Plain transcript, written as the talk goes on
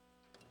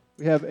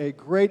We have a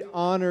great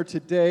honor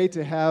today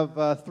to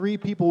have three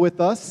people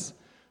with us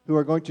who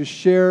are going to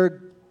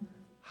share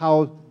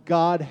how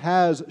God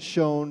has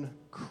shown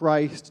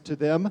Christ to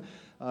them.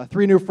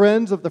 Three new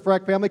friends of the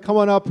Frack family. Come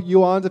on up,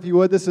 Yuans, if you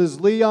would. This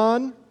is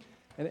Leon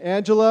and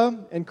Angela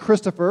and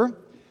Christopher.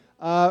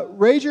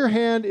 Raise your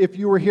hand if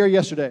you were here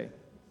yesterday.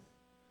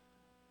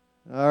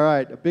 All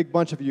right, a big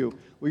bunch of you.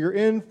 Well, you're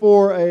in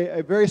for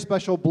a very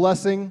special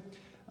blessing.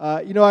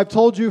 I've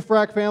told you,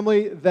 Frack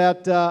family,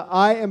 that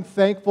I am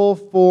thankful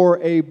for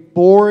a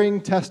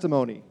boring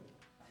testimony.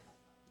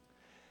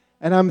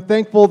 And I'm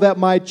thankful that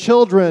my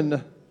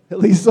children, at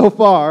least so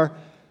far,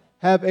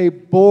 have a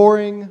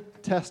boring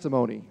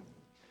testimony.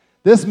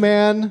 This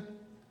man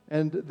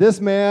and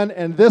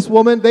this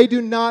woman, they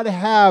do not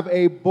have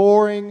a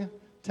boring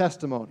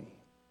testimony.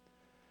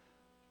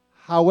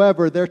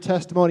 However, their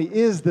testimony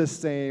is the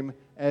same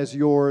as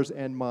yours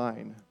and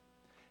mine.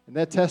 And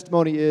that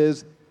testimony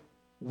is,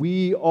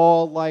 we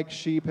all, like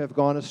sheep, have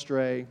gone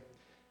astray.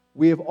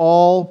 We have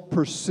all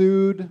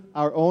pursued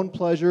our own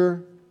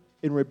pleasure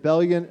in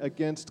rebellion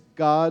against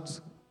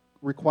God's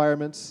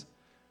requirements.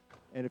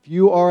 And if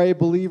you are a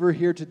believer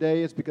here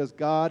today, it's because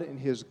God, in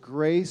His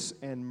grace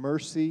and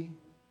mercy,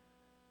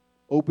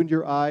 opened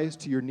your eyes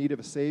to your need of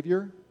a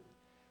Savior,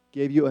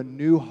 gave you a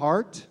new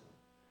heart,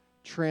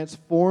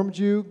 transformed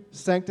you,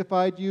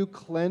 sanctified you,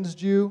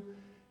 cleansed you,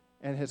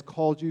 and has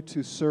called you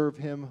to serve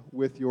Him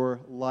with your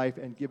life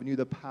and given you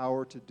the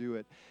power to do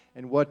it.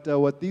 And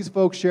what these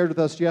folks shared with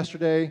us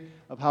yesterday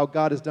of how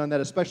God has done that,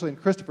 especially in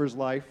Christopher's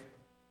life,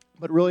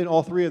 but really in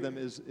all three of them,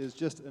 is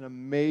just an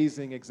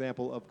amazing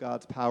example of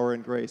God's power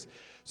and grace.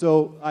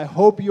 So I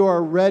hope you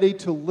are ready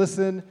to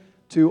listen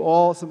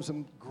to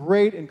some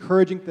great,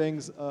 encouraging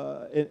things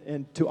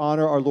and to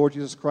honor our Lord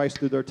Jesus Christ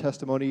through their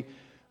testimony.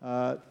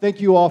 Thank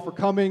you all for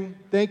coming.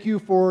 Thank you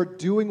for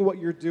doing what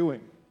you're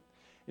doing.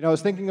 I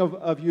was thinking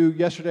of you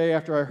yesterday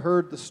after I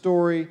heard the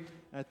story,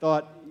 and I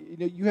thought,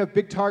 you have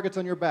big targets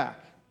on your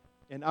back.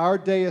 In our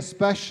day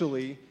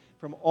especially,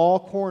 from all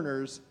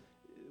corners,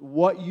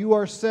 what you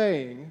are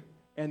saying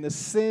and the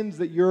sins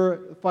that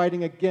you're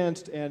fighting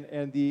against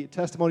and the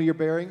testimony you're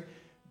bearing,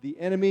 the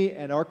enemy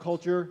and our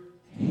culture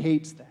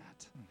hates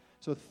that.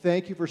 So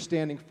thank you for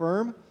standing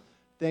firm.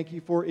 Thank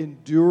you for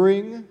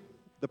enduring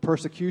the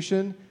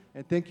persecution.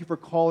 And thank you for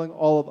calling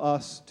all of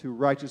us to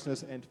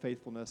righteousness and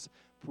faithfulness.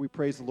 We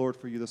praise the Lord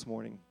for you this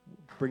morning.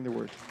 Bring the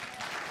word.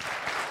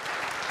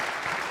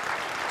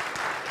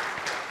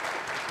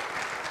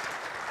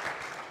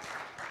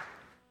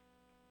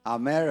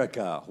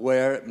 America,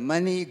 where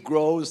money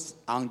grows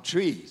on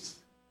trees,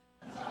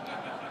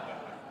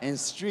 and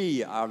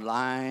streets are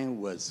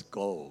lined with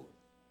gold.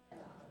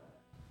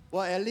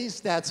 Well, at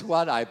least that's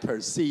what I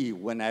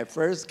perceived when I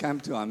first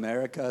came to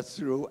America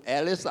through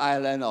Ellis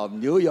Island of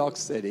New York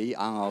City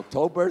on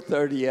October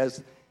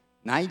 30th,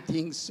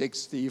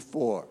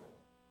 1964.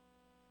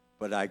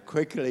 But I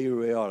quickly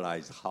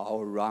realized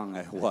how wrong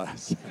I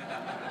was.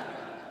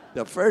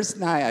 The first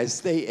night I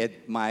stayed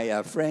at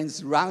my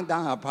friend's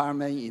rundown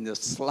apartment in the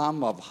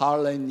slum of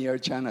Harlem near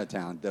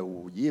Chinatown. The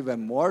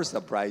even more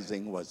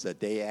surprising was the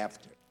day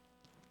after,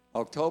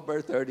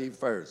 October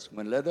 31st,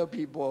 when little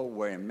people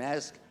were in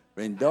masks,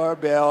 ring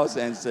doorbells,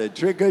 and said,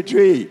 trick or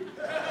treat.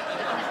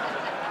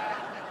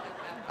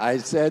 I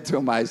said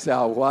to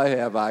myself, what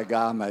have I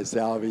got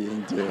myself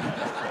into?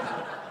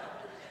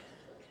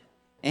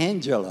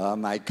 Angela,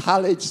 my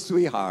college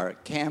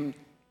sweetheart, came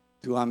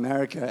to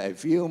America a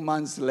few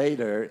months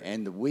later,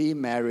 and we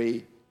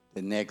married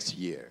the next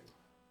year.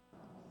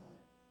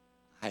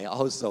 I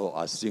also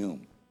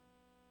assumed,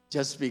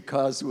 just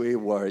because we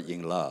were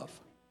in love,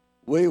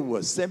 we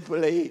would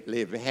simply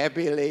live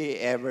happily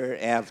ever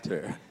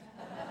after.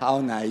 How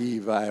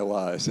naive I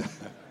was.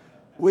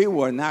 We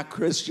were not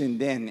Christian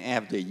then.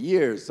 After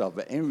years of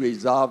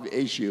unresolved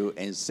issue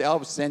and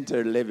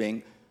self-centered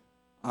living,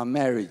 our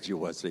marriage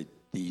was a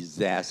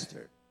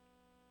disaster.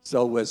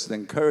 So with the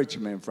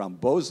encouragement from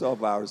both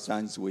of our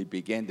sons, we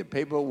began the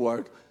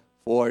paperwork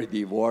for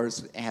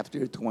divorce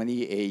after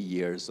 28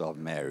 years of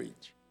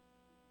marriage.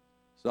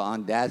 So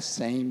on that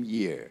same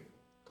year,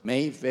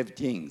 May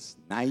 15th,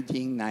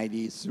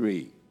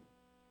 1993,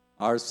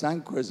 our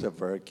son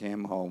Christopher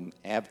came home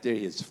after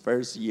his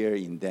first year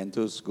in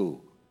dental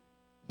school.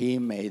 He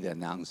made an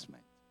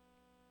announcement.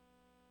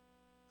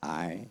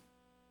 I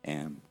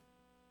am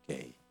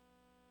gay.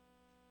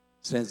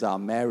 Since our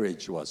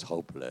marriage was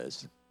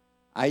hopeless,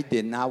 I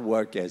did not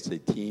work as a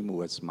team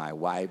with my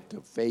wife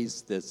to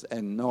face this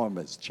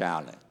enormous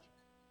challenge.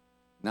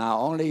 Not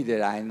only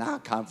did I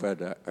not comfort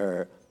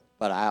her,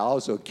 but I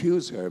also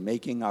accused her of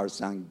making our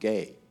son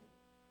gay.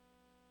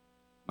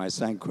 My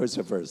son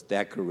Christopher's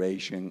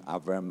declaration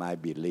affirmed my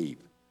belief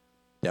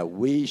that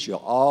we should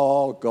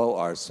all go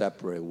our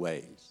separate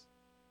ways.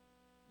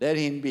 Let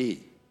him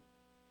be,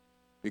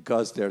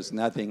 because there's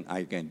nothing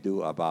I can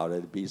do about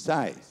it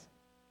besides.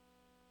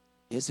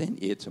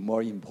 Isn't it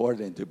more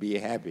important to be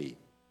happy?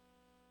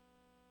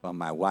 But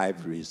my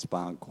wife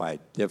responded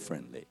quite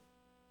differently.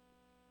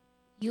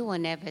 You will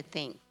never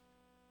think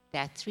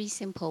that three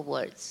simple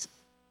words,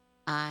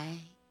 I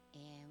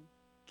am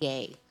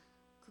gay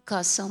could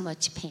cause so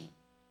much pain.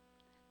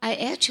 I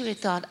actually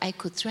thought I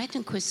could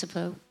threaten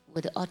Christopher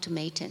with the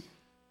ultimatum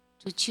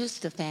to choose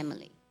the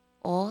family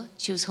or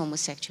choose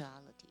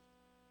homosexuality.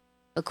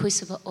 But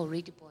Christopher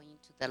already bought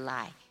into the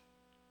lie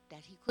that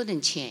he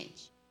couldn't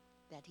change,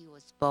 that he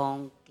was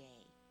born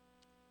gay.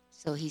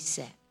 So he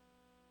said,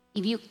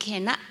 if you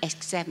cannot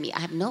accept me,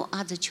 I have no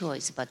other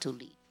choice but to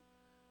leave.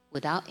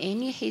 Without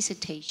any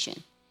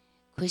hesitation,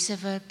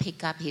 Christopher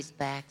picked up his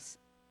bags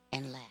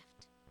and left.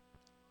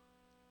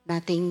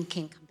 Nothing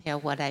can compare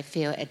what I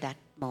felt at that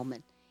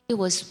moment. It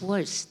was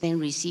worse than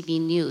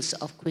receiving news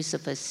of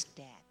Christopher's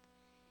death.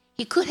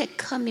 He could have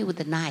cut me with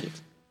a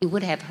knife. It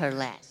would have hurt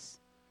less.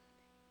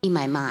 In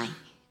my mind,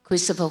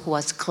 Christopher, who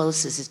was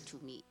closest to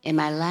me, and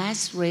my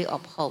last ray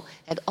of hope,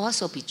 had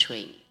also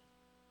betrayed me.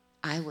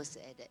 I was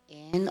at the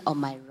end of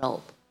my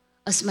rope.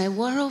 As my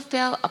world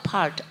fell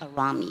apart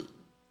around me,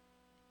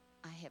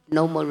 I have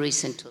no more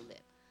reason to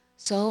live.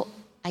 So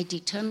I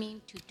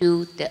determined to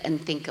do the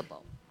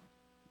unthinkable.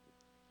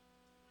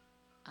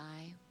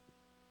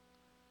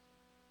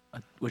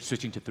 We're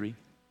switching to 3.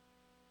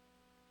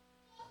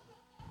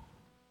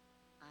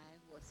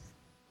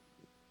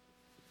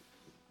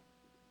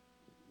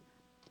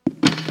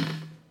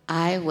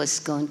 I was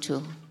going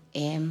to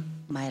end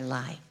my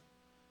life.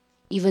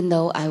 Even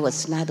though I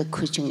was not a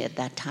Christian at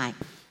that time,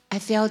 I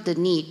felt the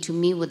need to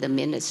meet with a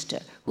minister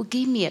who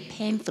gave me a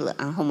pamphlet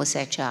on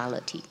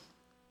homosexuality.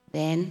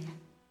 Then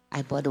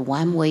I bought a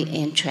one-way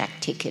Amtrak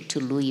ticket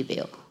to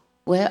Louisville,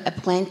 where I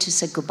planned to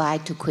say goodbye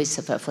to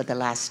Christopher for the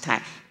last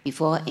time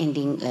before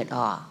ending it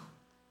all.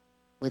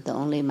 With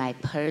only my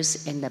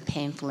purse and the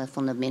pamphlet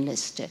from the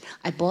minister,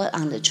 I bought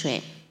on the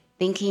train,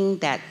 thinking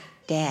that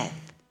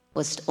death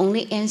was the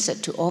only answer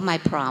to all my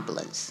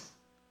problems.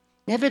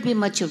 Never been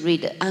much a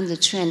reader, on the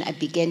train I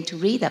began to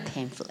read a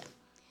pamphlet,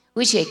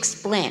 which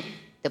explained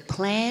the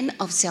plan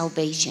of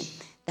salvation,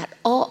 that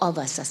all of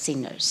us are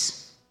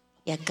sinners,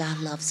 yet God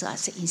loves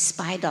us in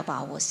spite of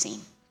our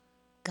sin.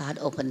 God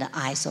opened the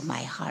eyes of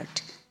my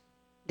heart.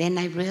 Then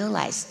I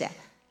realized that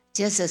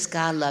just as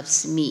God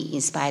loves me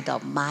in spite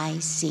of my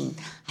sin,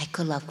 I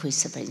could love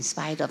Christopher in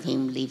spite of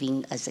him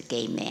living as a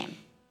gay man.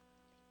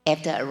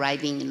 After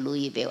arriving in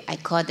Louisville, I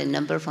called the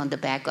number from the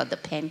back of the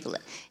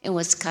pamphlet and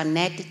was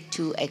connected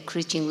to a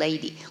Christian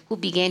lady who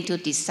began to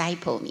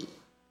disciple me.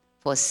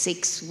 For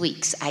 6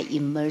 weeks, I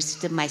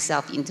immersed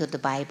myself into the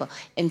Bible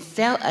and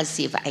felt as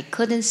if I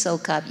couldn't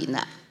soak up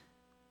enough.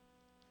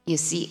 You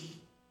see,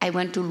 I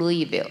went to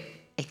Louisville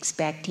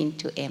expecting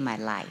to end my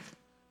life.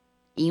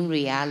 In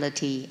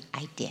reality,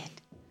 I did.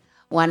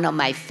 One of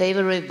my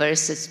favorite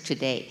verses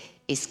today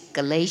is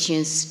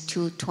Galatians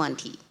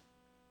 2:20.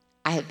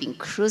 I have been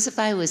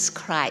crucified with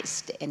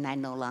Christ, and I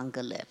no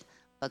longer live,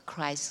 but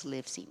Christ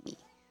lives in me.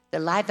 The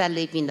life I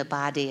live in the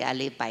body, I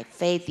live by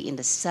faith in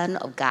the Son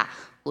of God,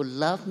 who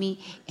loved me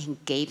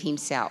and gave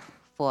himself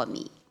for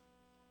me.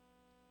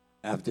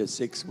 After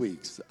 6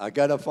 weeks, I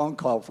got a phone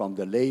call from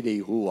the lady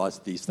who was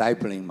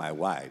discipling my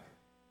wife.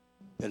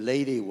 The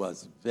lady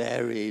was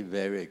very,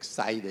 very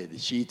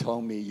excited. She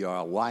told me,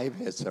 your wife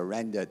has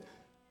surrendered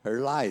her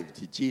life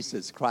to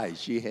Jesus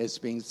Christ. She has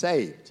been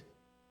saved.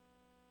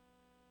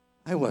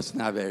 I was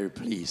not very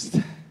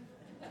pleased.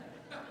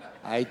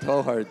 I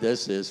told her,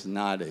 this is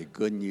not a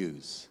good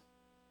news.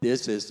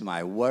 This is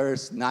my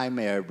worst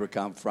nightmare,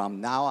 because from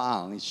now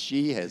on,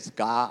 she has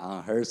God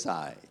on her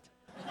side.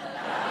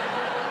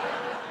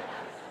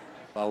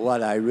 But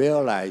what I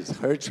realized,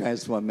 her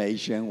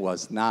transformation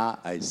was not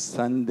a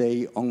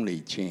Sunday-only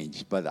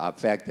change, but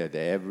affected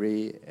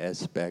every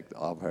aspect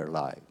of her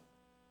life.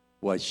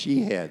 What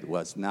she had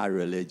was not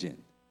religion,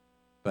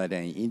 but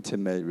an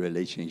intimate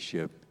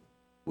relationship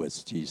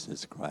with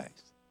Jesus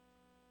Christ.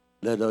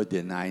 Little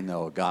did I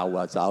know, God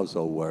was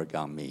also working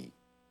on me.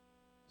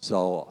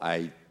 So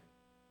I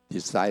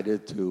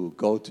decided to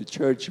go to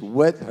church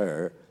with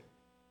her,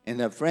 and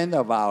a friend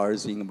of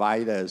ours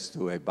invited us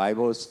to a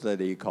Bible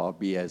study called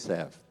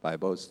BSF,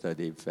 Bible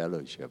Study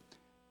Fellowship,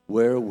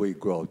 where we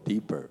grow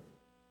deeper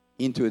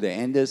into the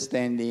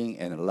understanding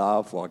and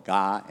love for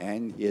God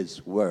and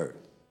His Word.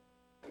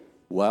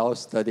 While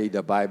studying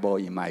the Bible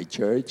in my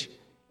church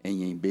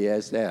and in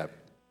BSF,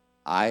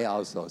 I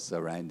also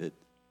surrendered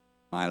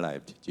my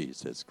life to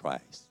Jesus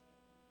Christ.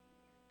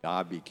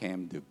 God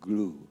became the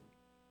glue,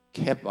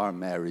 kept our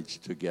marriage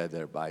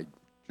together by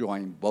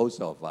drawing both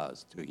of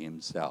us to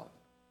Himself.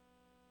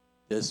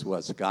 This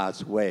was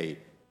God's way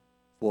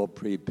for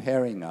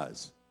preparing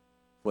us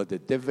for the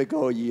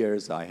difficult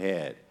years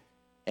ahead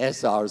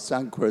as our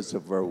son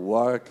Christopher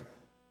worked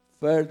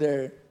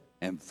further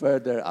and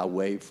further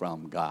away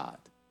from God.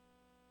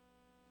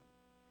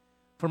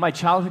 For my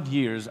childhood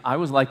years, I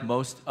was like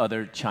most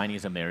other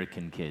Chinese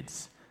American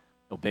kids.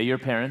 Obey your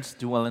parents,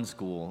 do well in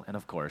school, and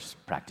of course,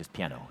 practice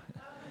piano.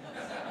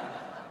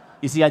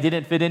 You see, I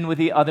didn't fit in with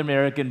the other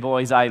American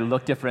boys. I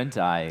looked different,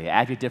 I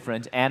acted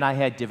different, and I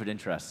had different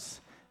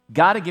interests.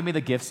 God had given me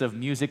the gifts of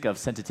music, of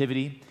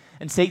sensitivity,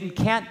 and Satan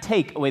can't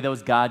take away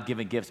those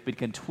God-given gifts, but he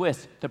can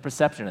twist the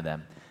perception of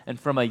them. And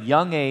from a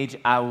young age,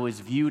 I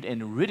was viewed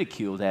and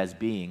ridiculed as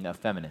being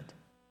effeminate.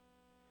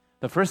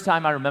 The first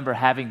time I remember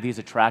having these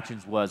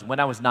attractions was when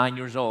I was 9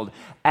 years old,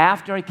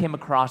 after I came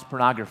across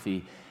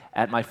pornography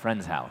at my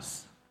friend's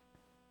house.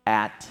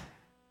 At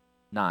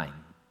 9.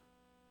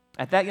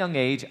 At that young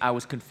age, I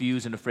was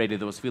confused and afraid of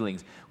those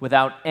feelings.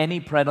 Without any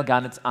parental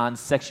guidance on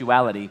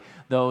sexuality,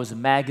 those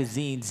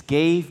magazines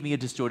gave me a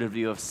distorted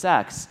view of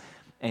sex,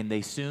 and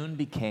they soon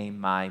became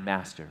my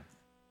master.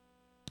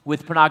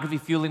 With pornography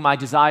fueling my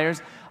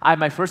desires, I had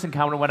my first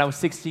encounter when I was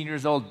 16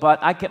 years old, but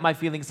I kept my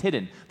feelings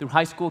hidden through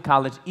high school,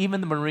 college,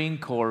 even the Marine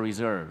Corps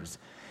reserves.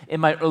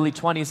 In my early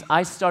 20s,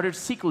 I started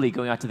secretly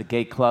going out to the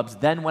gay clubs.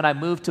 Then when I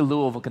moved to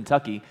Louisville,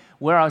 Kentucky,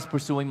 where I was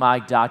pursuing my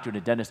doctorate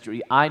in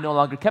dentistry, I no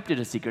longer kept it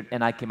a secret,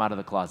 and I came out of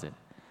the closet.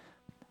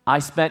 I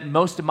spent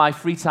most of my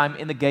free time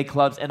in the gay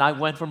clubs, and I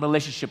went from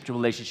relationship to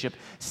relationship,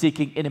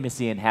 seeking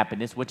intimacy and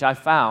happiness, which I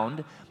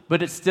found,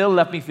 but it still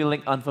left me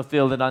feeling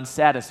unfulfilled and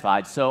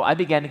unsatisfied, so I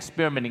began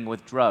experimenting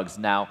with drugs.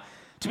 Now,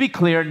 to be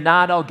clear,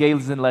 not all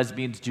gays and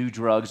lesbians do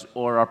drugs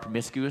or are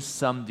promiscuous.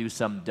 Some do,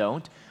 some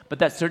don't. But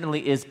that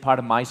certainly is part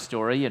of my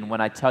story, and when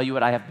I tell you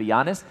it, I have to be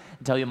honest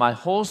and tell you my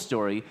whole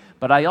story.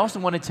 But I also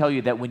want to tell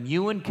you that when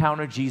you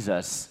encounter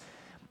Jesus,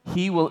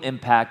 He will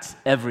impact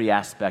every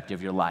aspect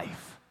of your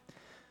life.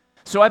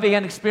 So I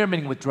began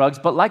experimenting with drugs,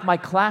 but like my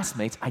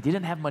classmates, I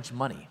didn't have much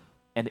money.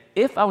 And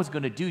if I was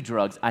going to do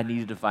drugs, I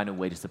needed to find a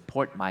way to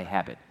support my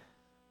habit.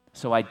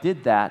 So I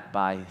did that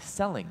by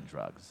selling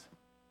drugs.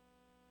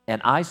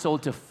 And I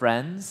sold to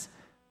friends,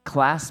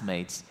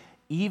 classmates,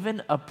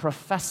 even a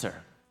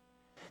professor.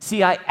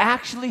 See, I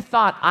actually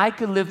thought I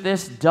could live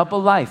this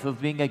double life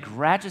of being a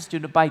graduate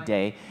student by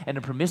day and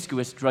a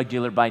promiscuous drug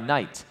dealer by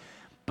night.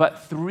 But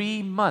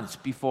 3 months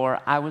before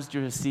I was to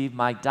receive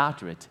my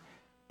doctorate,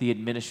 the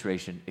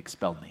administration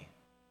expelled me.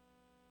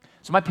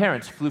 So my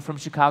parents flew from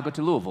Chicago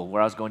to Louisville,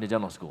 where I was going to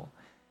dental school.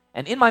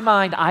 And in my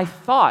mind, I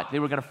thought they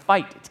were going to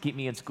fight to keep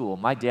me in school.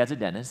 My dad's a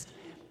dentist.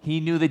 He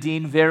knew the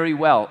dean very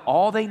well.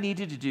 All they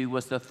needed to do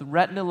was to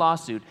threaten a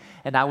lawsuit,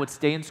 and I would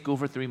stay in school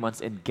for 3 months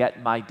and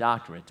get my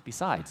doctorate.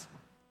 Besides,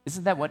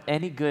 isn't that what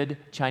any good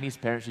Chinese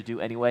parent should do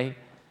anyway?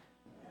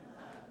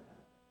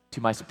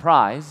 To my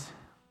surprise,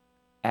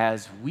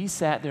 as we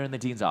sat there in the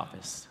dean's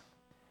office,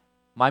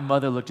 my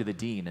mother looked at the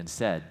dean and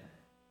said,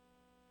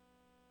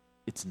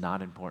 "It's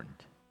not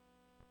important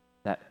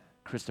that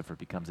Christopher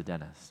becomes a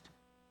dentist.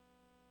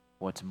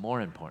 What's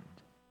more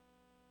important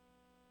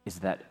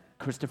is that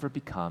Christopher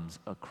becomes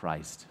a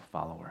Christ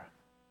follower."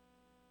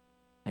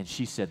 And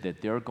she said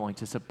that they're going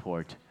to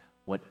support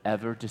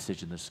whatever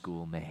decision the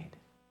school made.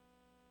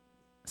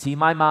 See,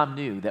 my mom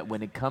knew that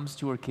when it comes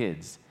to her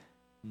kids,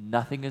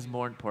 nothing is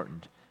more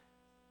important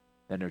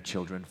than her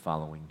children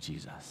following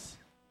Jesus.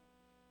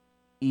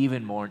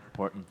 Even more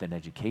important than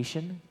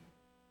education,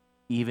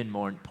 even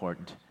more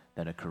important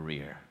than a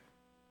career.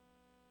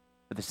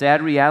 But the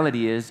sad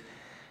reality is,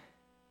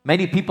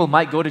 many people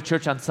might go to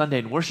church on Sunday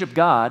and worship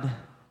God,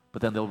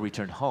 but then they'll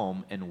return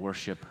home and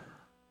worship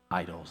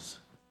idols.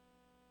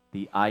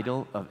 The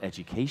idol of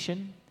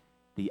education,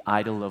 the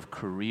idol of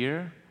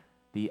career,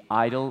 the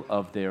idol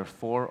of their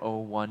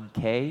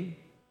 401k.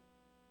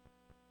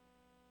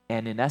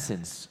 And in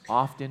essence,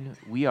 often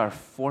we are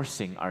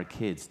forcing our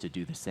kids to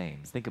do the same.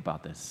 Think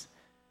about this.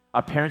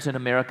 Our parents in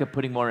America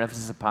putting more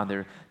emphasis upon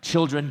their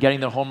children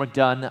getting their homework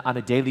done on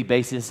a daily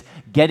basis,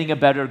 getting a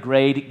better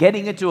grade,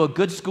 getting into a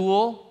good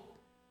school?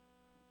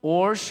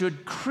 Or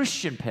should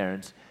Christian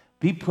parents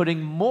be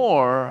putting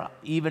more,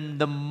 even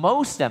the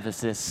most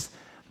emphasis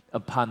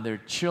upon their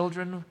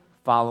children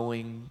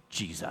following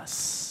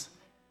Jesus?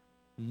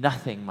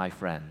 Nothing, my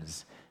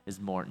friends, is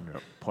more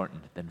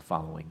important than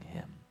following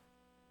Him.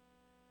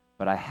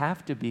 But I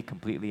have to be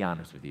completely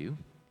honest with you.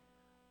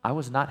 I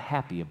was not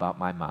happy about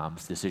my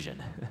mom's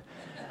decision.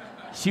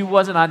 She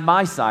wasn't on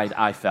my side,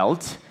 I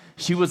felt.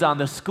 She was on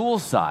the school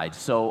side.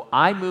 So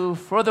I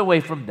moved further away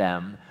from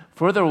them,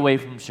 further away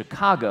from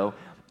Chicago,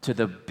 to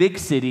the big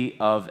city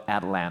of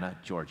Atlanta,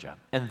 Georgia.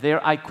 And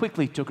there I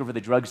quickly took over the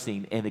drug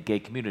scene in the gay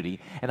community,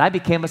 and I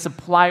became a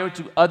supplier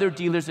to other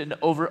dealers in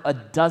over a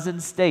dozen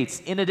states.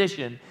 In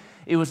addition,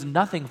 it was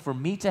nothing for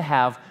me to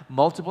have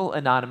multiple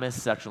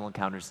anonymous sexual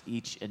encounters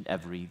each and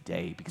every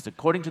day, because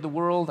according to the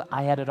world,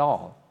 I had it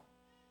all.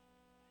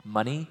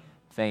 Money,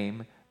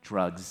 fame,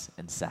 drugs,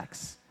 and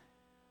sex.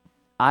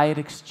 I had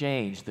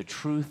exchanged the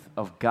truth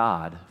of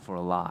God for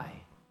a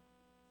lie,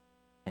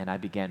 and I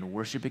began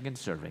worshiping and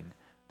serving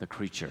the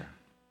creature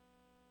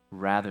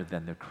rather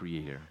than the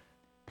Creator,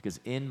 because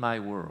in my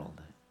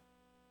world,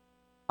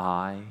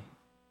 I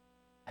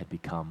had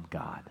become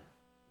God.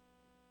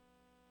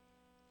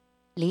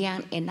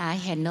 Leon and I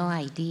had no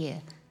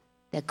idea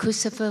that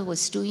Christopher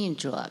was doing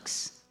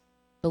drugs,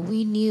 but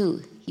we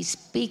knew his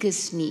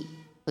biggest need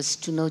was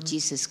to know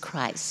Jesus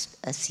Christ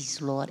as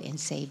his Lord and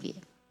Savior.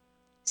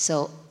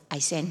 So I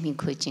sent him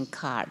Christian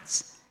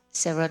cards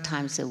several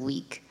times a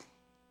week,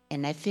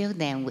 and I filled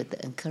them with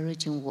the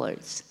encouraging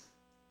words,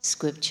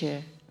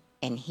 scripture,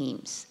 and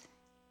hymns.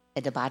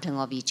 At the bottom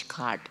of each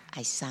card,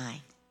 I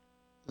signed,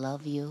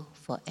 "Love you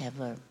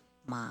forever,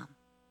 Mom."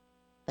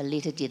 But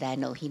little did I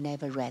know he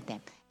never read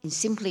them and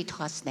simply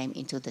tossed them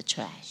into the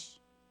trash.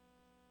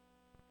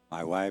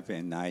 My wife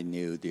and I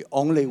knew the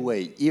only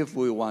way, if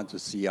we want to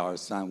see our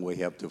son, we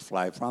have to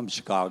fly from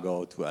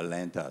Chicago to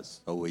Atlanta.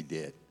 So we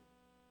did.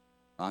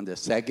 On the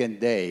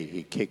second day,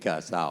 he kicked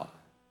us out.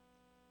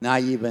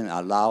 Not even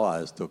allow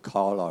us to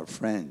call our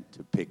friend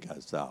to pick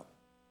us up.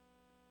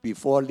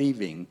 Before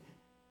leaving,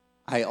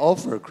 I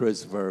offered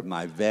Christopher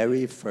my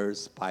very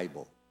first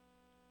Bible.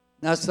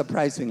 Not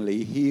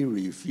surprisingly, he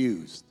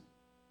refused.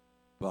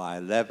 But I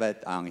left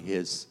it on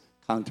his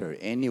counter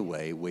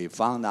anyway. We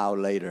found out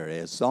later,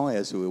 as soon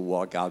as we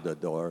walked out the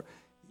door,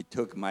 he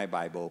took my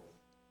Bible,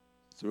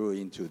 threw it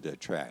into the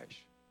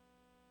trash.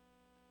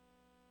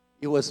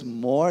 It was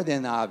more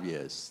than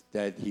obvious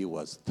that he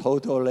was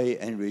totally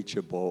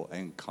unreachable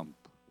and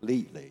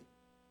completely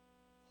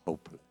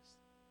hopeless.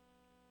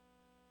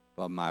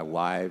 But my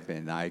wife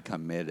and I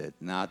committed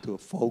not to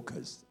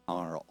focus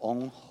on our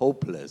own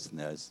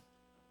hopelessness,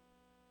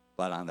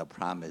 but on the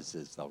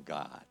promises of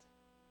God.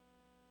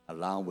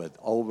 Along with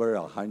over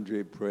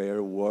 100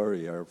 prayer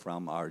warriors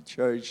from our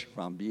church,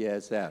 from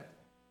BSF,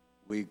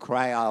 we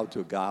cry out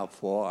to God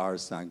for our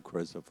son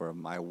Christopher.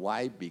 My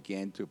wife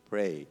began to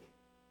pray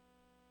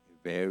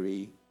a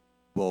very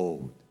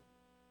bold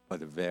but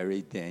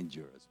very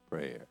dangerous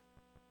prayer.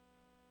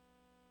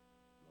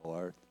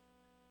 Lord,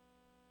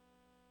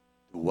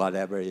 do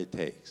whatever it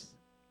takes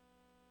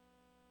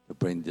to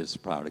bring this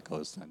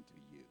prodigal son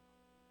to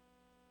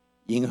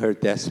you. In her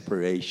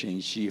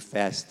desperation, she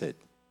fasted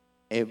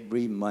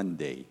every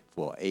Monday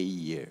for 8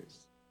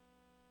 years.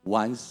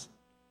 Once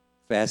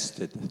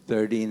fasted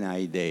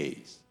 39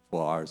 days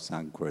for our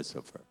son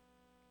Christopher.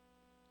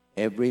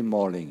 Every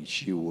morning,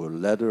 she would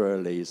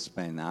literally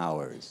spend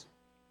hours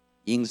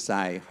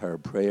inside her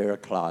prayer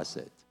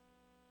closet,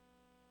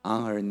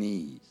 on her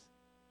knees,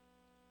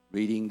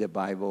 reading the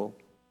Bible,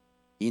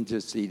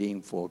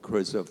 interceding for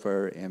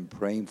Christopher, and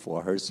praying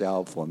for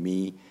herself, for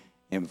me,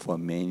 and for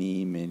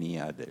many, many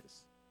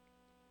others.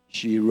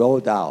 She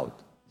wrote out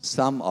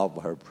some of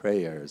her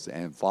prayers,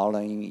 and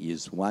following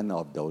is one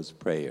of those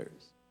prayers.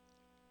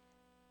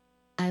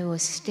 I will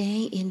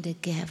stand in the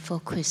gap for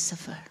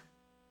Christopher.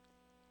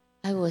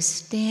 I will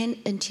stand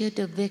until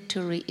the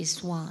victory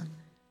is won,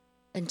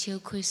 until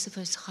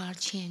Christopher's heart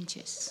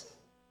changes.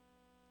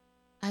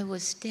 I will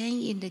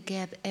stand in the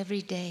gap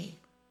every day,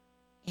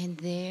 and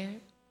there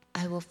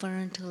I will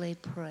fervently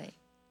pray.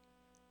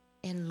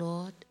 And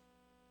Lord,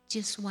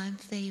 just one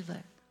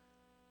favor,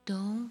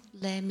 don't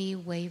let me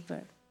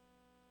waver.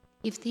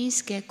 If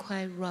things get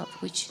quite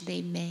rough, which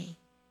they may,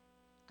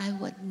 I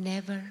would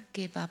never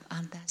give up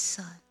on that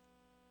son,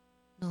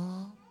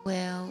 nor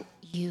will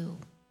you.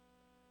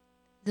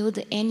 Though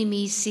the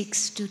enemy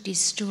seeks to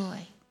destroy,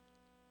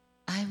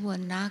 I will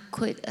not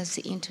quit as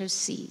the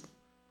intercede.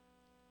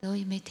 Though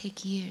it may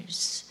take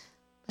years,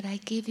 but I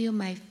give you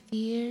my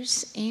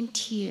fears and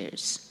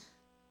tears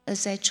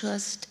as I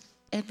trust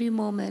every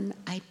moment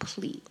I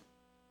plead.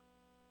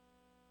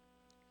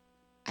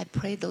 I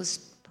prayed those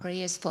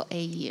prayers for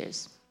 8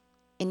 years,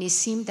 and it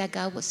seemed that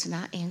God was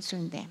not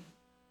answering them.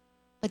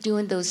 But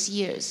during those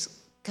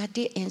years, God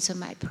did answer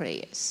my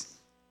prayers,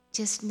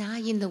 just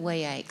not in the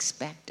way I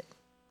expected.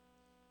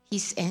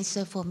 His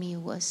answer for me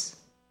was,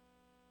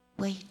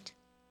 wait,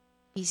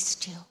 be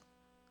still,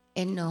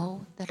 and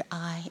know that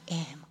I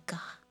am God.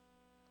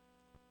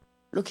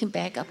 Looking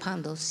back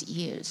upon those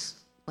years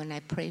when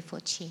I prayed for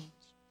change,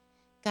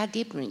 God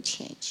did bring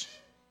change.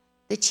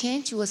 The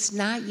change was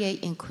not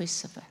yet in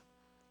Christopher,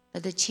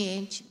 but the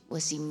change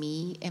was in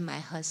me and my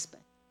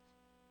husband.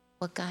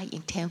 What God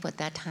intended for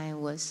that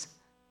time was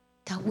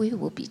that we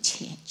will be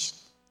changed,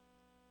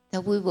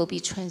 that we will be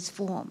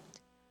transformed,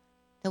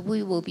 that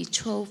we will be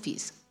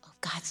trophies of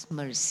God's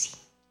mercy.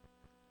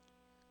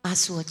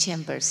 Oswald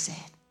Chambers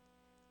said,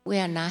 we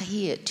are not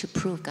here to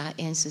prove God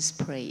answers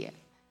prayer.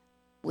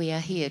 We are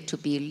here to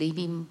be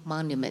living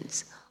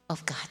monuments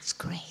of God's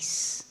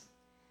grace.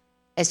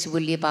 As we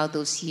live out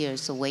those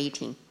years of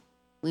waiting,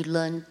 we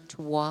learn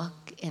to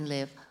walk and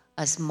live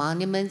as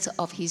monuments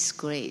of His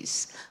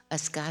grace,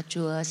 as God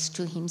drew us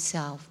to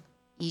Himself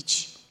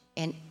each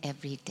and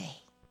every day.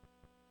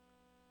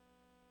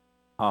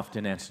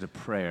 Often answer to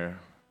prayer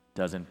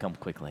doesn't come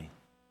quickly.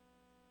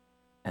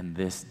 And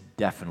this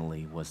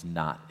definitely was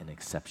not an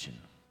exception.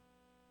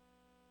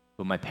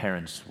 But my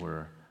parents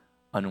were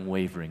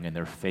unwavering in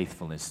their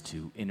faithfulness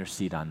to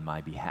intercede on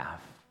my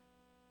behalf.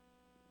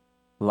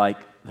 Like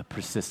the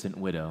persistent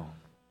widow,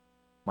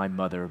 my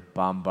mother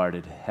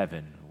bombarded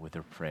heaven with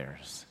her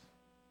prayers.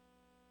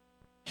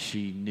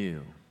 She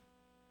knew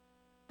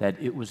that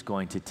it was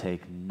going to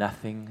take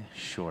nothing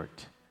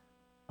short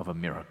of a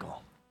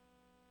miracle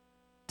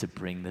to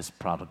bring this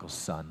prodigal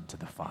son to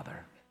the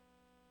Father.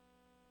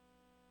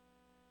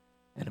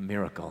 And a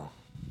miracle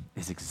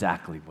is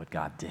exactly what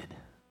God did.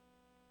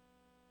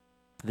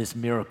 This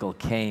miracle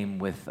came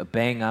with a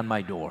bang on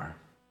my door.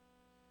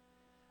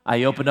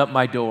 I opened up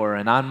my door,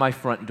 and on my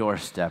front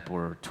doorstep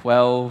were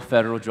 12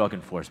 federal drug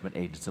enforcement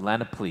agents,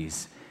 Atlanta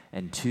police,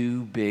 and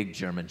 2 big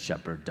German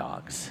Shepherd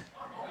dogs.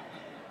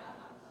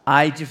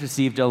 I just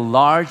received a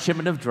large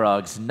shipment of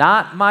drugs,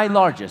 not my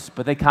largest,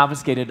 but they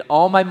confiscated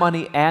all my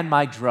money and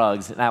my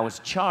drugs, and I was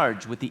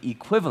charged with the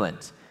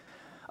equivalent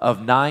of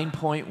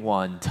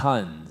 9.1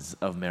 tons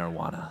of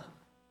marijuana,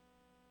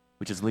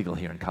 which is legal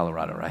here in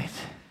Colorado, right?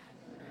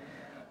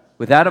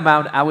 With that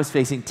amount, I was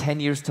facing 10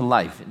 years to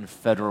life in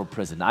federal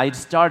prison. I had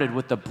started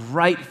with a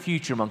bright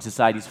future among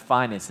society's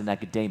finest in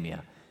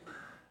academia,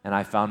 and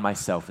I found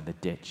myself in the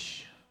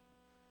ditch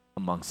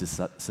among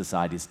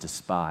society's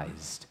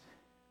despised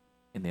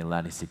in the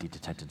Atlantic City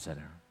Detention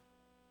Center.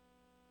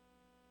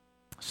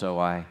 So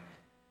I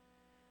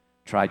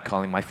tried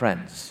calling my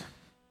friends.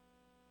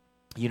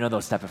 You know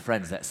those type of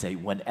friends that say,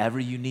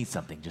 whenever you need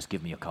something, just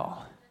give me a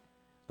call.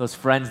 Those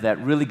friends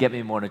that really get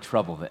me more into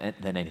trouble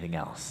than anything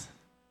else.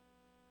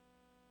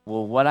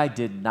 Well, what I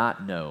did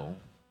not know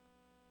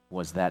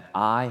was that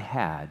I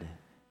had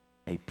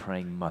a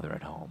praying mother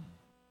at home.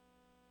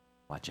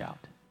 Watch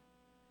out.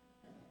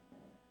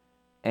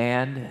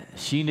 And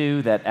she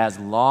knew that as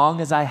long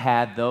as I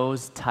had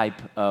those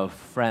type of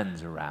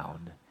friends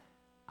around,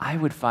 I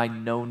would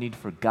find no need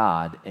for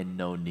God and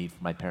no need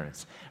for my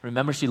parents.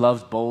 Remember, she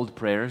loves bold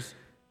prayers?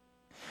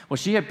 Well,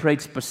 she had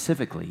prayed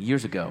specifically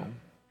years ago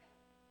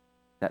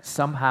that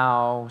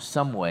somehow,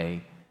 some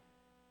way,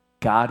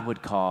 God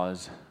would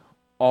cause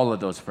all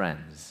of those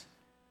friends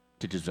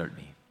to desert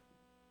me.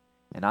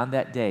 And on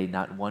that day,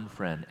 not one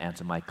friend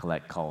answered my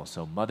collect call.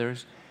 So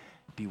mothers,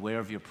 beware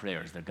of your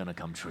prayers. They're going to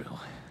come true.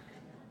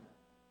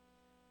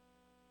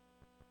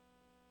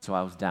 So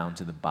I was down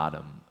to the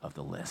bottom of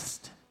the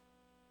list.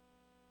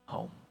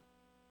 Home.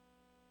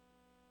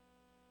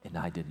 And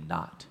I did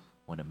not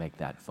want to make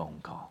that phone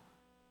call.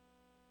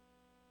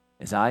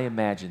 As I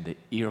imagined the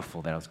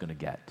earful that I was going to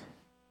get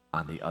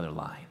on the other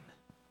line.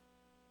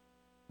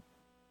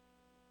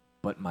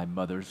 But my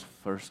mother's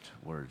first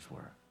words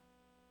were,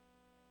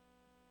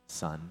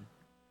 "Son,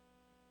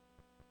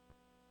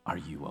 are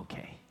you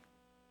okay?"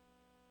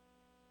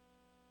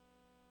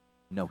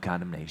 No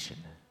condemnation,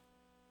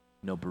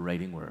 no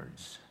berating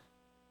words,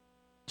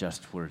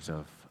 just words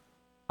of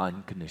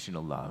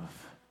unconditional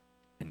love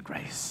and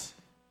grace.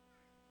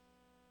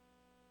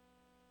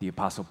 The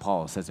Apostle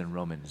Paul says in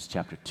Romans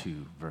chapter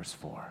 2, verse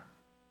 4,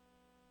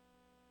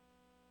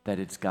 that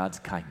it's God's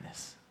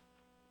kindness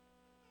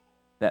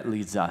that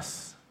leads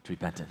us to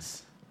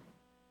repentance.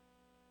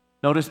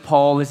 Notice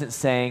Paul isn't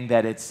saying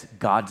that it's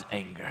God's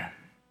anger.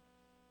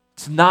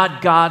 It's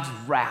not God's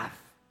wrath.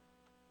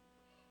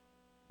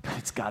 But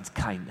it's God's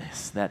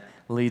kindness that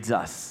leads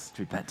us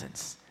to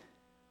repentance.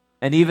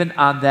 And even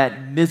on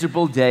that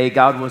miserable day,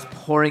 God was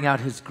pouring out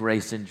his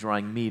grace and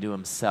drawing me to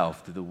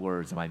himself through the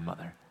words of my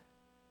mother.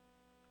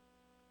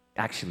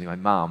 Actually, my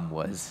mom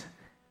was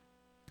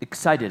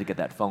excited to get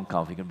that phone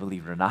call, if you can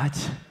believe it or not,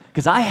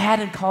 because I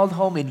hadn't called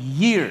home in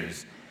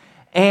years.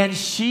 And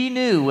she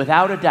knew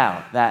without a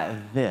doubt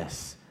that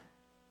this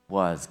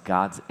was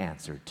God's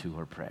answer to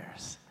her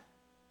prayers.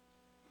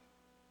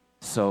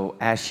 So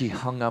as she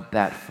hung up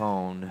that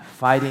phone,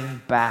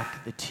 fighting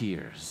back the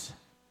tears,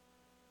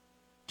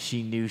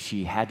 she knew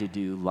she had to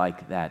do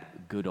like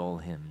that good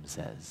old hymn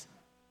says.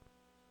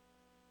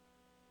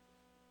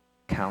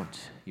 Count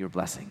your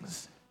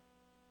blessings.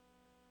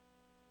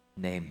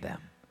 Name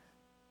them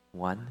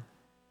one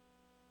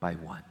by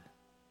one.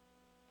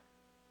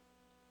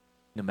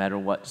 No matter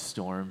what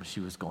storm she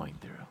was going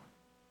through,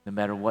 no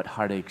matter what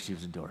heartache she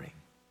was enduring,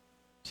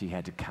 she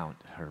had to count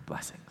her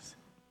blessings.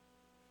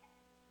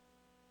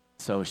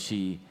 So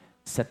she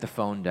set the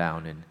phone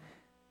down, and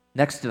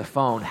next to the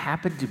phone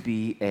happened to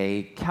be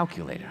a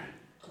calculator.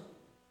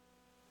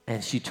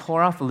 And she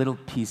tore off a little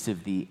piece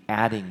of the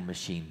adding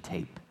machine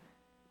tape,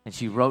 and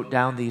she wrote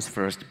down these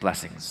first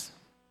blessings.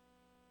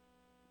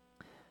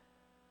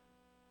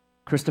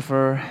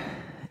 Christopher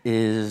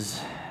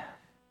is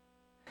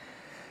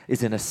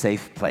in a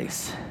safe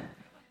place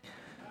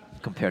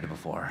compared to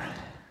before.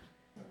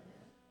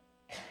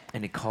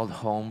 And he called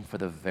home for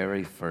the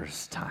very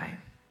first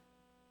time.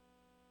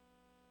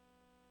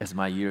 As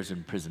my years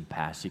in prison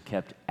passed, she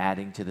kept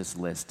adding to this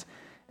list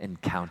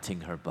and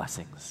counting her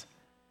blessings.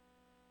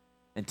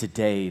 And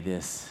today,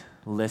 this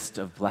list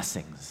of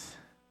blessings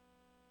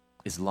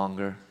is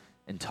longer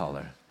and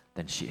taller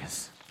than she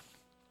is.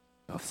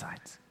 Both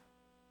sides.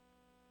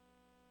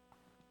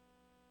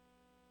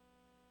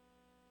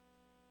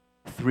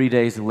 3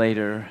 days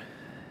later,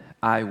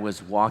 I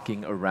was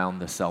walking around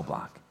the cell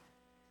block.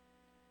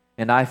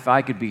 And if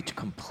I could be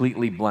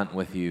completely blunt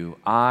with you,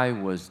 I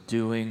was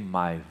doing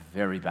my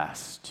very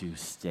best to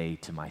stay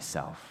to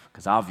myself.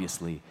 Because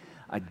obviously,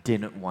 I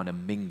didn't want to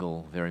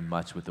mingle very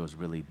much with those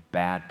really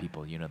bad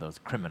people, you know, those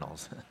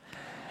criminals.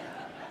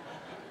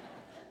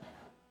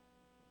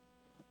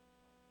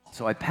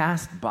 So I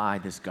passed by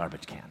this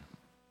garbage can.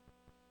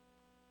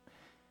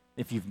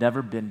 If you've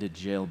never been to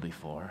jail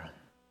before,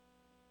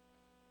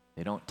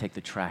 they don't take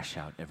the trash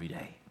out every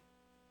day.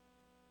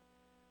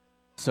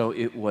 So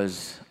it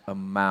was a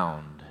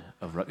mound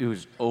of, it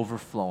was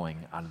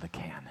overflowing out of the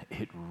can.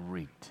 It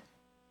reeked.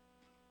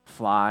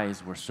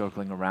 Flies were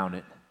circling around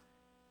it.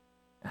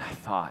 And I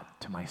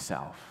thought to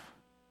myself,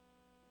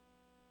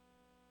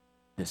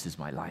 this is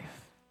my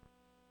life.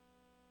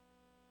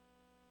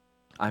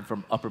 I'm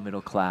from upper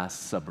middle class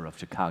suburb of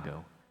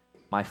Chicago.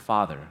 My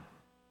father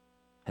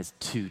has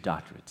 2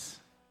 doctorates.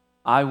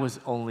 I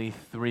was only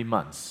 3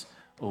 months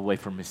away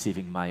from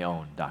receiving my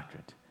own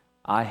doctorate.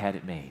 I had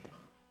it made.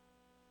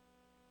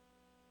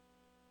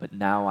 But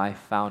now I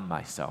found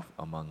myself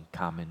among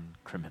common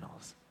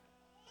criminals.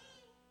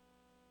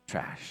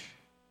 Trash.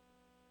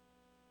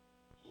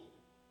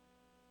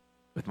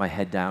 With my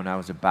head down, I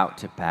was about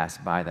to pass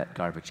by that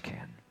garbage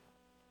can.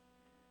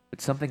 But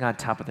something on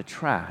top of the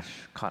trash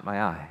caught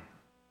my eye.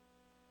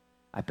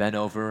 I bent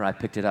over, I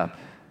picked it up,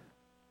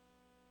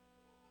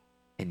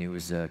 and it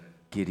was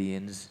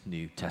Gideon's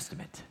New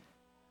Testament.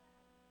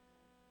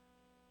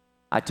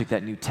 I took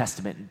that New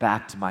Testament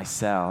back to my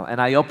cell, and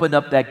I opened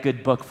up that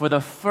good book. For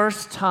the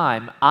first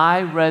time,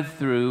 I read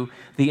through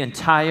the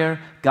entire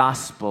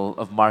Gospel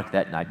of Mark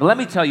that night. But let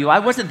me tell you, I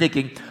wasn't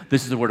thinking,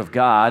 this is the Word of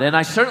God, and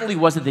I certainly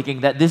wasn't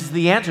thinking that this is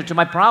the answer to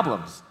my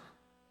problems.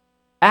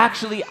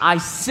 Actually, I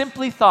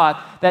simply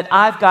thought that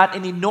I've got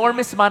an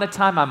enormous amount of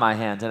time on my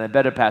hands, and I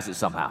better pass it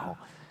somehow.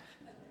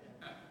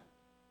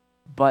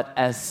 But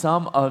as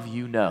some of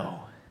you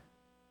know,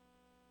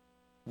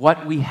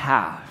 what we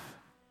have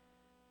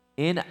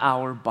in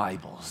our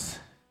Bibles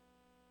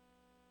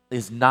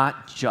is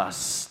not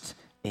just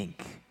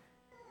ink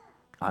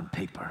on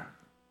paper.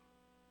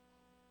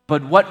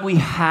 But what we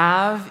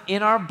have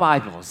in our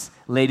Bibles,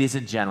 ladies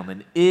and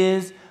gentlemen,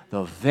 is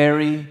the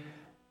very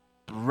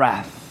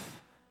breath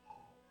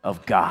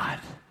of God.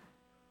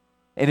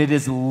 And it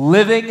is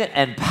living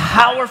and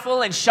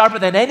powerful and sharper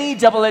than any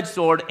double-edged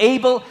sword,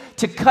 able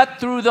to cut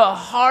through the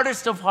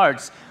hardest of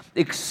hearts,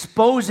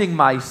 exposing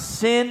my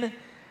sin,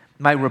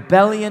 my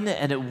rebellion,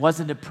 and it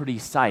wasn't a pretty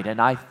sight. And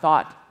I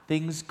thought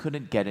things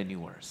couldn't get any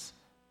worse.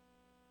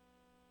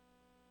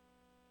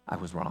 I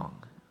was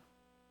wrong.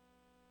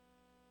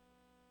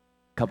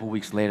 A couple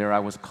weeks later, I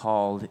was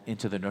called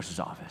into the nurse's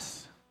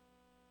office.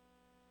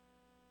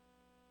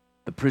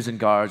 The prison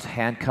guards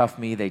handcuffed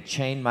me. They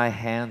chained my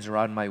hands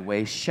around my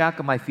waist,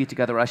 shackled my feet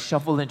together. I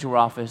shuffled into her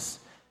office.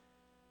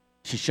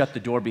 She shut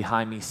the door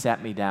behind me,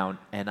 sat me down,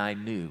 and I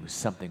knew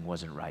something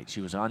wasn't right.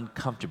 She was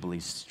uncomfortably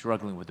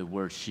struggling with the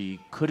words.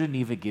 She couldn't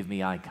even give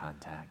me eye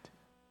contact.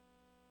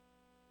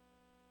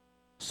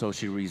 So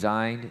she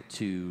resigned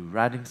to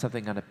writing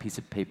something on a piece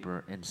of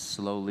paper and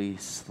slowly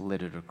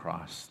slid it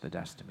across the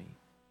desk to me.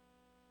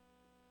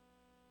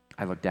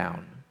 I looked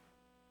down,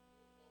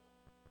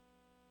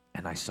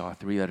 and I saw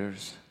 3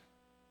 letters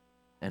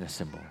and a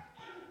symbol.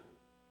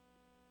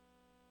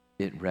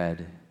 It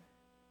read,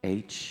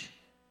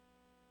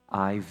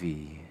 HIV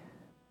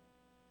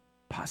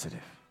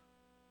positive.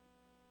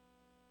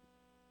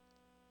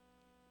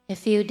 A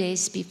few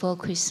days before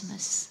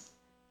Christmas,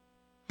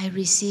 I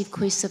received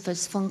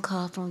Christopher's phone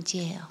call from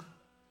jail.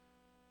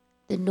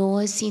 The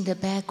noise in the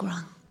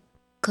background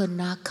could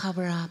not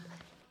cover up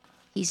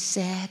his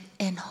sad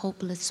and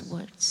hopeless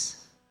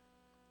words.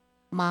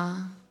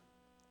 Mom,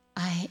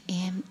 I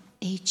am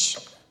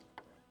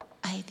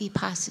HIV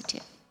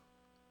positive.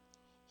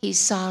 His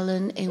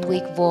solemn and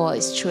weak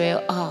voice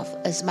trailed off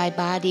as my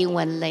body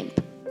went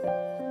limp.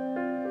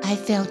 I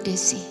felt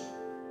dizzy,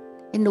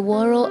 and the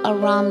world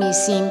around me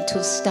seemed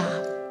to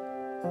stop.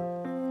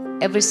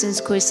 Ever since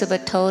Christopher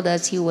told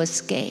us he was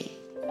gay,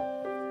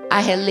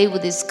 I had lived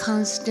with this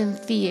constant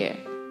fear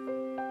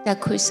that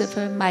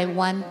Christopher might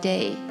one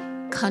day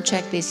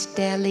contract this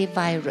deadly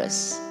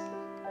virus.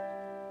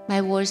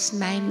 My worst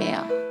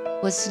nightmare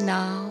was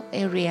now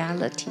a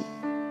reality.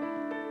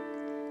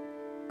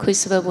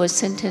 Christopher was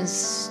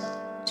sentenced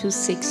to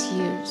 6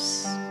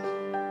 years.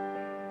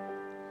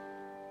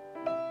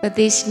 But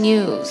this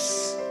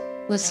news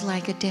was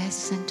like a death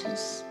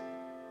sentence,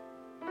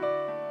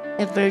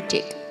 a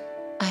verdict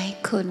I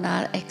could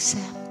not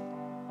accept.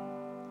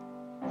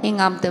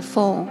 Hang up the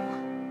phone,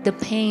 the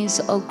pains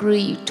of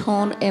grief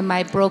torn at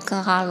my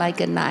broken heart like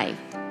a knife.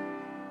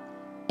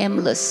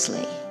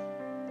 Aimlessly,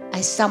 I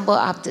stumbled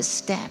up the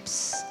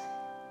steps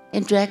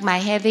and dragged my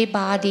heavy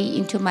body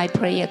into my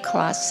prayer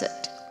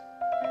closet.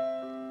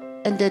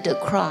 Under the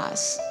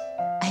cross,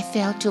 I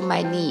fell to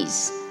my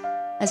knees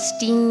as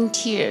stinging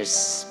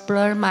tears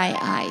blurred my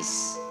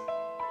eyes.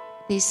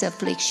 This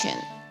affliction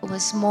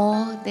was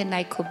more than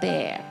I could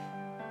bear.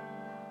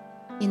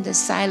 In the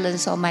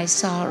silence of my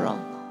sorrow,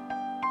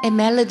 a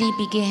melody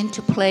began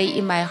to play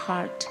in my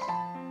heart.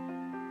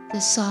 The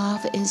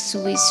soft and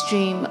sweet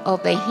stream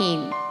of a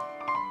hymn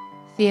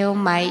filled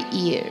my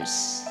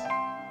ears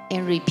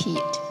and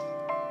repeat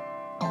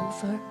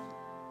over and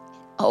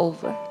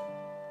over.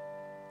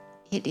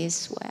 It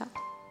is well.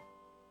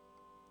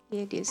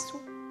 It is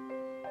well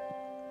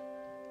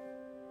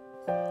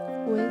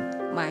with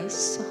my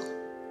soul.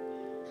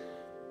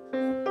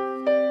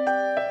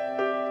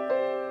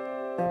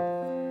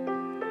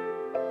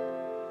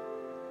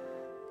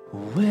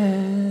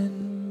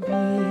 When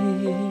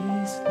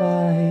peace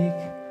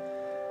like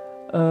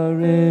a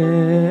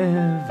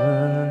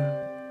river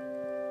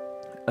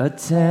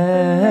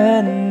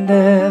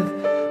attendeth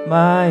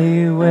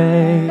my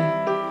way,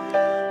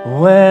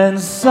 When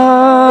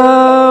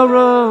sorrows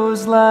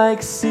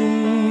like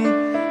sea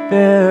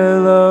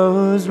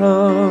billows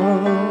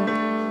roll,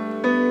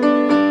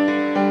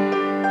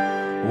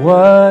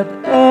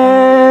 whatever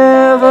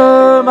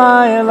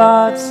my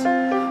lots,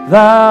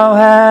 thou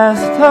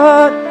hast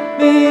taught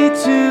me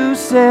to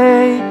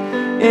say,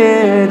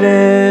 it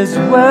is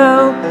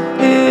well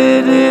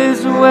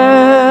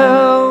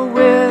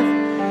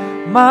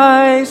with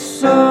my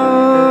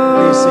soul.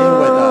 Please sing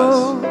with us.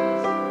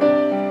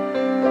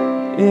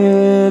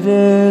 It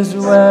is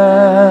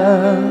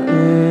well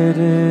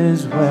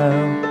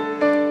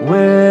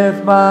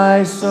with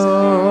my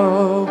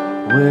soul,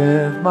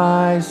 with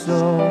my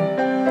soul.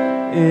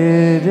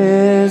 It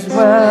is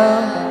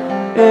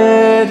well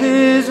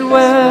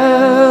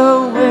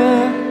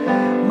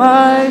with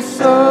my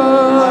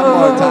soul. One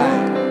more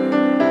time.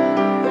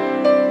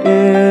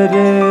 It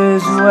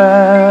is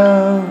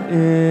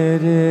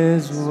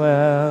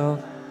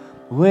well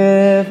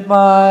with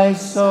my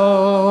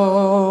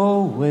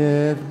soul,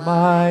 with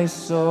my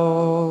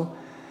soul.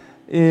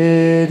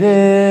 It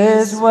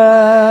is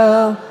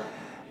well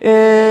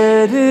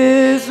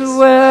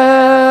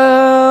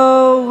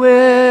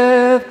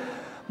with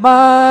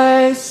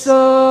my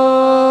soul.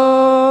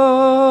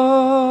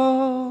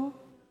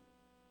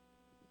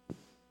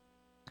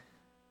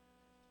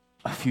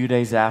 A few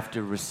days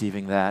after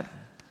receiving that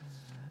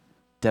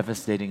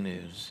devastating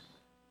news,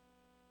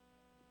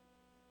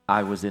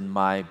 I was in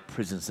my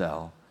prison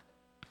cell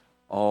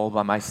all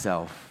by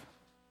myself,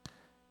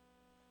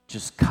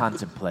 just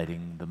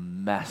contemplating the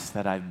mess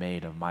that I've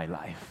made of my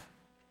life.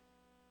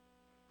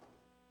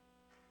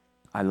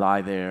 I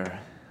lie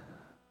there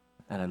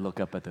and I look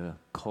up at the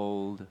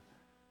cold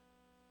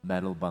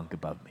metal bunk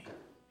above me.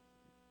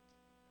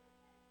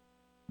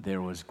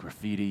 There was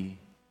graffiti,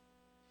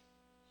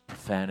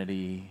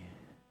 profanity,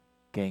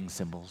 gang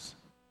symbols.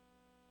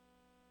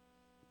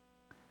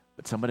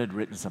 But someone had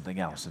written something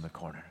else in the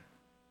corner.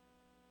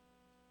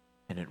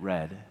 And it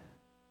read,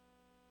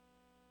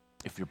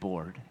 if you're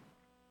bored,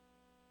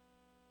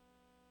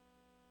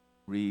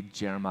 read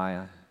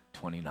Jeremiah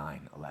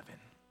 29:11.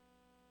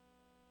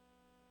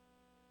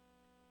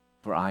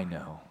 For I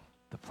know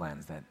the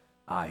plans that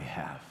I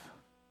have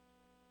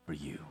for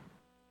you,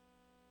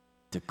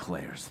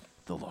 declares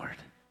the Lord.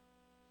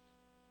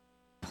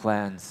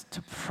 Plans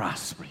to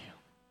prosper you,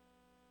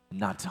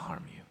 not to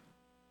harm you.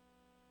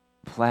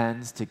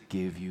 Plans to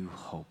give you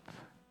hope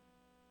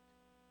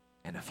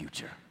and a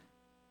future.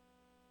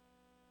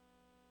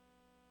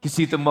 You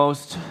see, at the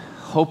most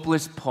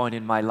hopeless point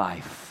in my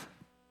life,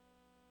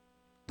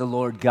 the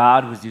Lord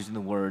God was using the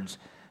words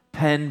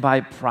penned by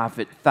a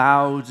prophet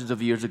thousands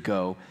of years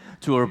ago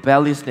to a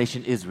rebellious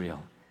nation,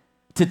 Israel,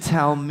 to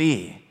tell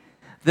me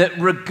that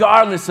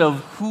regardless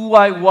of who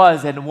I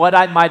was and what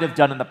I might have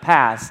done in the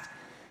past,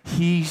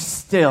 He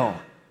still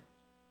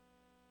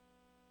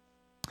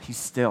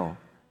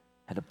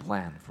had a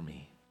plan for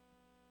me.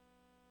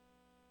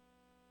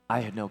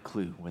 I had no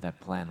clue where that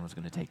plan was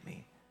going to take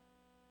me.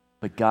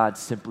 But God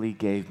simply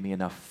gave me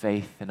enough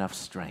faith, enough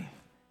strength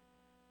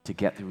to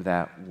get through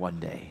that one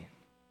day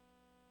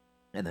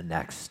and the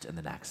next and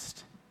the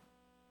next.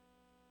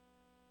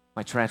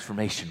 My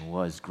transformation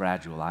was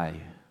gradual. I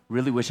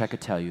really wish I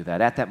could tell you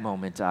that. At that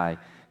moment, I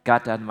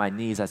got down to my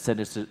knees, I said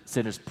a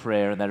sinner's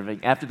prayer, and that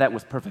everything after that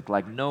was perfect,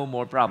 like no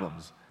more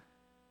problems.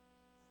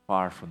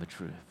 Far from the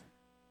truth.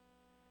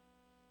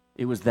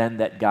 It was then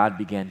that God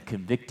began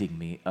convicting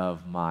me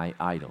of my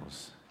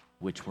idols,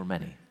 which were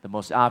many. The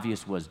most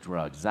obvious was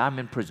drugs. I'm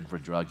in prison for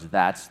drugs.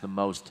 That's the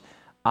most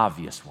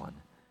obvious one.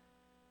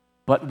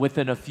 But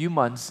within a few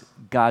months,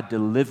 God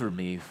delivered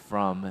me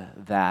from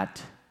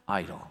that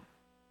idol.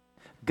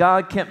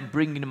 God kept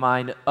bringing to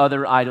mind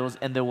other idols,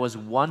 and there was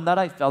one that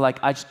I felt like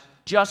I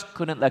just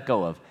couldn't let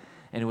go of,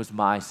 and it was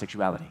my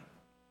sexuality.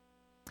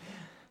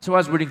 So I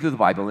was reading through the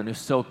Bible, and it was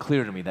so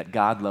clear to me that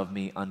God loved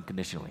me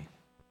unconditionally.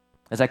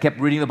 As I kept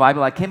reading the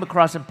Bible, I came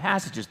across some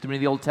passages through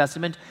the Old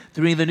Testament,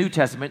 through the New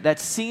Testament, that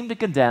seemed to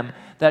condemn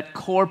that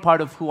core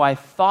part of who I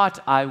thought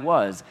I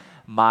was,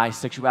 my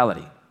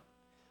sexuality.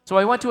 So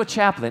I went to a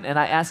chaplain, and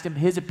I asked him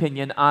his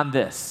opinion on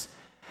this.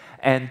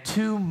 And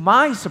to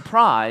my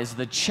surprise,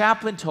 the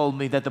chaplain told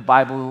me that the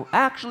Bible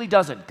actually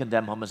doesn't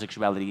condemn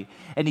homosexuality,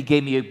 and he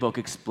gave me a book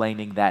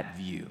explaining that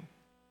view.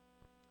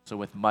 So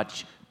with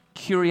much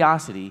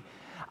curiosity,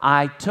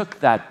 I took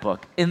that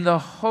book in the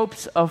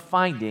hopes of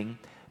finding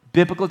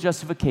biblical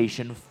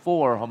justification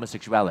for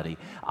homosexuality.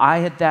 I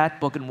had that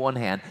book in one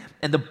hand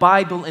and the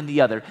Bible in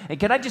the other. And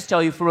can I just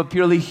tell you, from a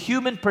purely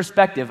human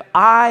perspective,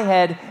 I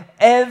had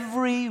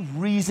every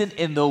reason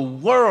in the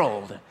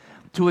world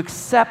to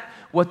accept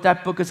what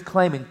that book is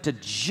claiming to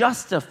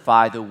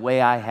justify the way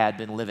I had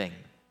been living.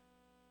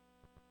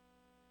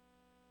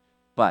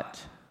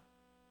 But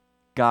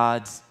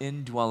God's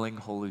indwelling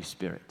Holy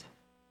Spirit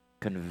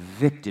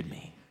convicted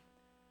me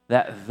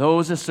that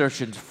those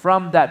assertions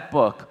from that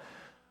book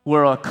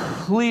were a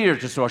clear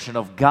distortion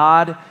of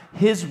God,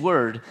 His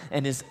Word,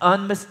 and His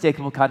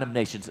unmistakable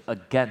condemnations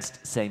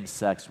against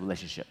same-sex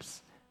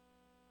relationships.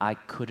 I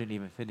couldn't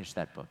even finish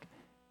that book,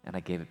 and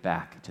I gave it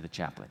back to the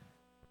chaplain.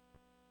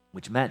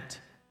 which meant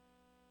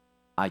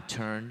I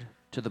turned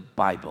to the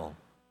Bible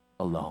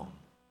alone.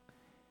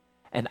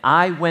 And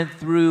I went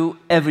through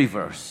every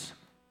verse,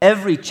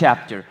 every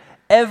chapter,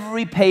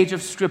 every page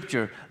of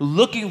Scripture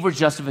looking for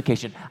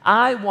justification.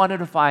 I wanted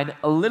to find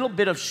a little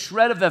bit of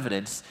shred of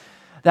evidence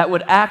that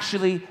would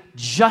actually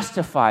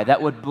justify,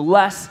 that would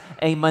bless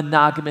a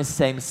monogamous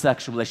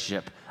same-sex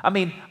relationship. I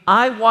mean,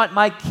 I want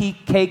my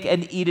cake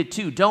and eat it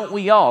too. Don't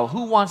we all?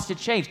 Who wants to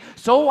change?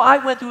 So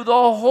I went through the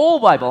whole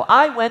Bible.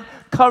 I went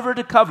cover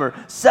to cover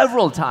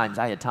several times.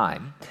 I had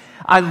time.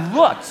 I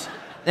looked,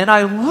 and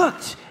I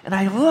looked, and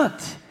I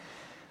looked,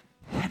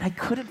 and I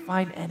couldn't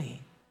find any.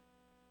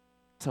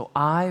 So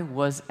I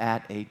was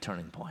at a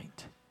turning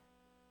point,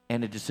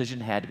 and a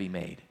decision had to be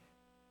made.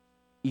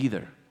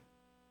 Either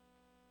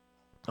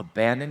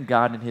abandon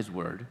God and His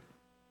Word,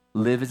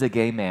 live as a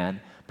gay man,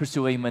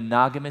 pursue a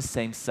monogamous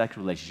same-sex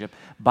relationship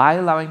by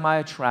allowing my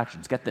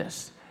attractions, get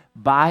this,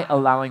 by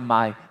allowing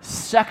my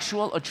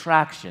sexual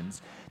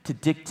attractions to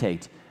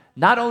dictate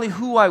not only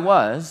who I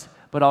was,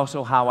 but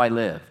also how I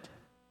lived.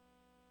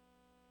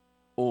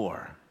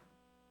 Or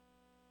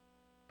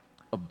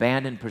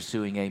abandon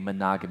pursuing a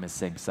monogamous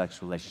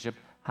same-sex relationship.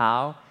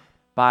 How?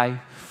 By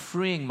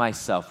freeing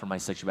myself from my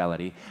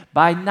sexuality,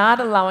 by not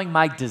allowing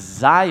my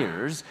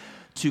desires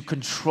to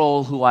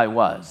control who I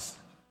was,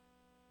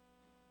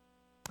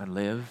 and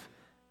live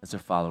as a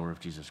follower of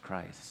Jesus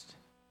Christ.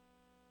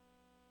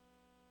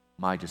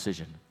 My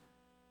decision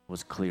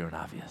was clear and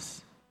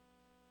obvious.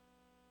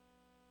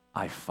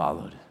 I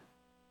followed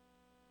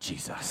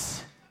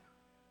Jesus.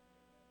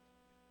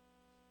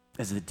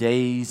 As the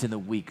days and the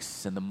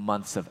weeks and the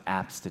months of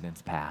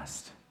abstinence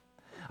passed,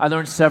 I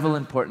learned several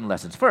important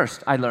lessons.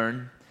 First, I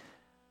learned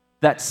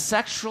that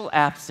sexual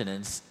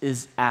abstinence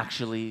is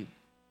actually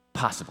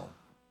possible.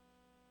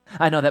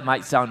 I know that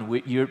might sound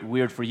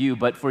weird for you,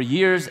 but for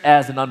years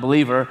as an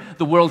unbeliever,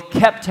 the world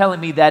kept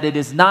telling me that it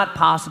is not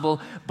possible,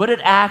 but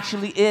it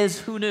actually is.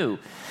 Who knew?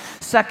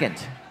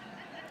 Second,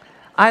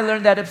 I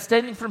learned that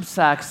abstaining from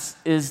sex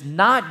is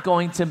not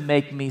going to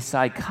make me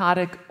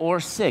psychotic or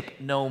sick,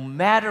 no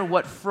matter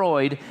what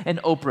Freud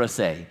and Oprah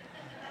say.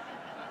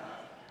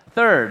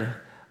 Third,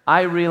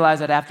 I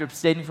realized that after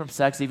abstaining from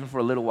sex, even for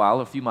a little while,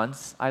 a few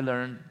months, I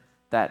learned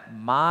that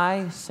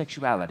my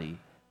sexuality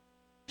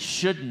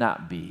should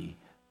not be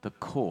the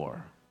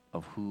core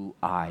of who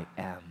I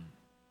am.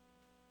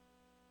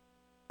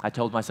 I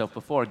told myself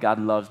before, God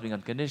loves me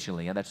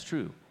unconditionally, and that's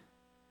true.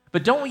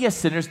 But don't we as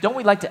sinners, don't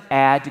we like to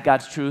add to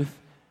God's truth?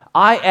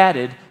 I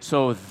added,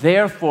 so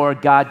therefore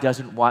God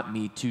doesn't want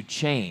me to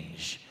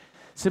change.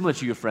 Similar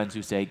to your friends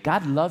who say,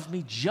 God loves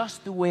me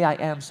just the way I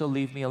am, so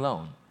leave me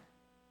alone.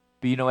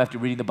 But you know, after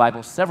reading the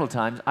Bible several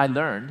times, I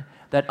learned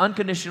that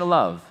unconditional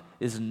love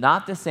is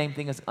not the same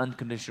thing as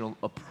unconditional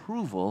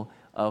approval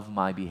of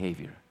my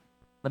behavior.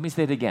 Let me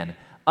say it again.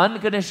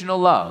 Unconditional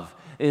love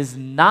is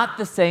not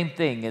the same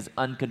thing as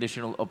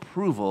unconditional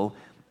approval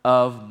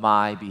of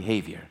my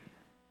behavior.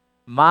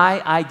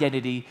 My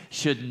identity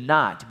should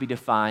not be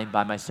defined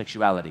by my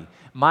sexuality.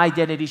 My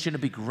identity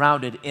shouldn't be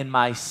grounded in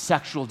my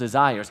sexual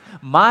desires.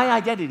 My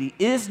identity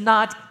is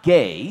not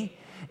gay,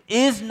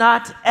 is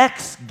not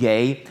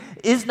ex-gay,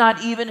 is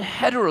not even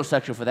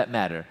heterosexual for that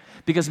matter,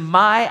 because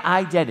my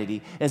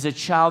identity as a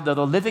child of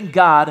the living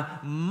God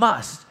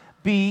must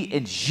be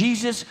in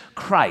Jesus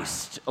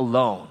Christ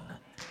alone.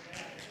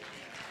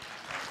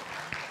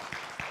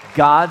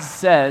 God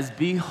says,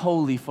 be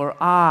holy, for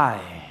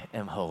I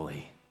am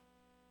holy.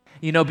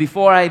 You know,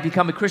 before I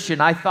become a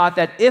Christian, I thought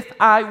that if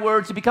I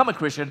were to become a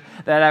Christian,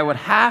 that I would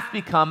have to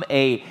become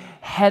a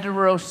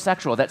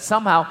heterosexual, that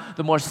somehow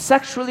the more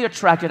sexually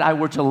attracted I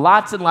were to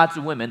lots and lots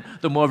of women,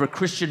 the more of a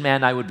Christian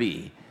man I would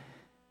be.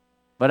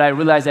 But I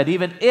realized that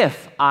even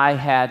if I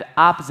had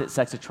opposite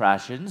sex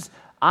attractions,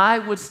 I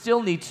would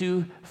still need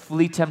to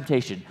flee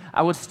temptation.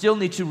 I would still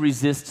need to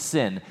resist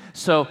sin.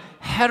 So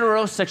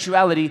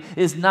heterosexuality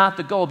is not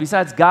the goal.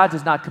 Besides, God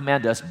does not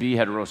command us, be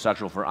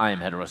heterosexual, for I am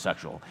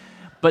heterosexual.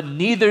 But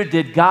neither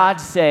did God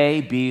say,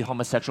 be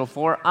homosexual,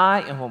 for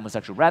I am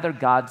homosexual. Rather,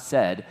 God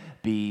said,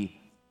 be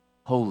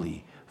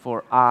holy,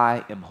 for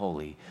I am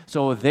holy.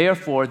 So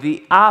therefore,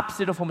 the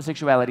opposite of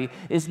homosexuality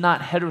is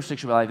not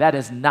heterosexuality. That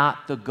is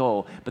not the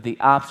goal. But the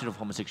opposite of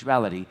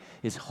homosexuality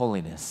is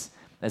holiness.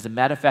 As a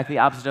matter of fact, the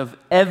opposite of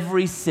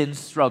every sin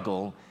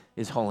struggle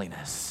is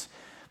holiness.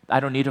 I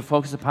don't need to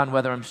focus upon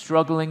whether I'm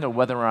struggling or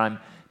whether I'm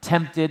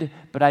tempted,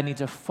 but I need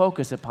to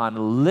focus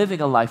upon living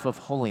a life of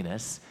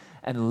holiness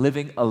and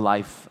living a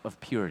life of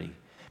purity.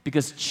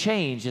 Because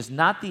change is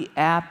not the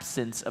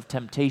absence of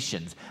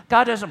temptations.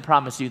 God doesn't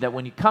promise you that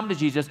when you come to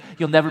Jesus,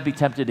 you'll never be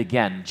tempted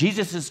again.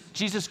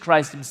 Jesus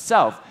Christ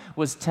himself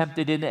was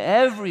tempted in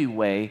every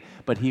way,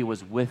 but he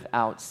was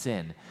without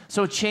sin.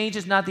 So change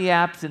is not the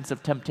absence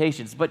of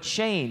temptations, but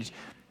change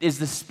is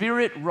the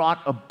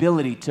Spirit-wrought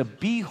ability to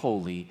be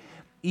holy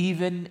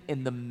even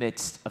in the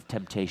midst of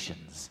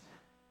temptations.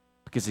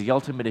 Because the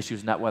ultimate issue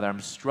is not whether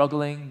I'm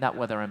struggling, not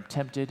whether I'm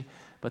tempted,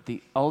 but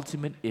the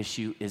ultimate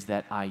issue is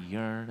that I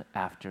yearn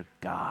after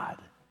God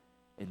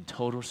in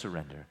total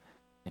surrender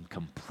and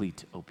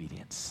complete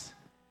obedience.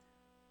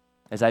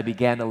 as I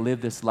began to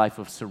live this life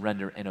of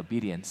surrender and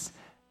obedience,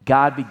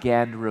 God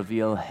began to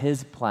reveal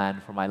His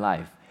plan for my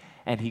life.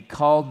 And He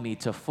called me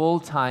to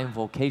full-time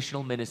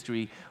vocational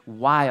ministry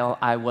while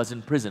I was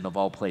in prison, of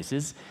all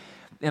places.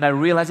 And I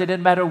realized it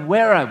didn't matter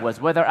where I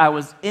was, whether I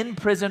was in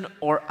prison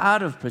or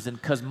out of prison,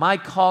 because my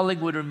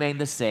calling would remain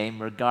the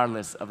same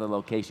regardless of the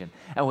location.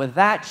 And with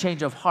that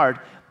change of heart,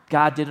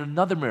 God did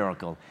another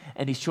miracle,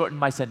 and He shortened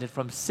my sentence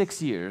from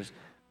 6 years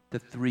to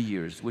 3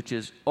 years, which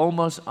is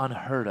almost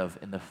unheard of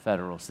in the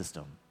federal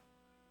system.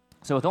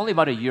 So with only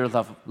about a year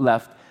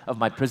left of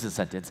my prison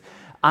sentence,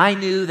 I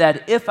knew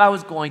that if I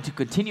was going to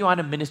continue on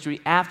in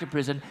ministry after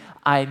prison,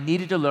 I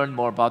needed to learn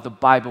more about the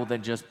Bible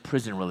than just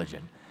prison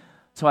religion.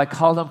 So I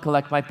called them,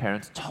 collect my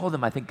parents, told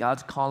them I think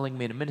God's calling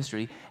me to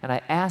ministry, and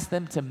I asked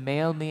them to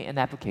mail me an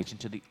application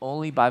to the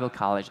only Bible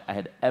college I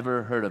had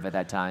ever heard of at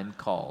that time,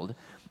 called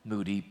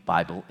Moody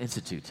Bible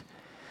Institute.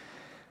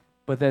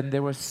 But then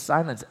there was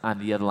silence on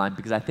the other line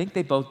because I think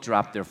they both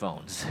dropped their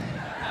phones.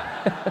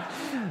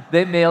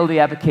 They mailed the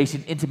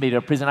application into me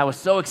to prison. I was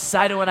so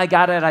excited when I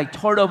got it. I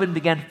tore it open and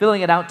began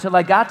filling it out till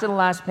I got to the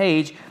last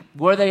page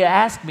where they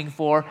asked me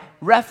for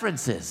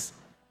references.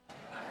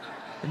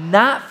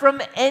 Not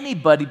from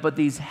anybody, but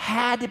these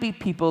had to be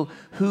people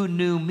who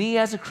knew me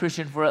as a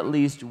Christian for at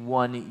least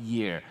 1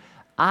 year.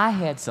 I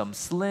had some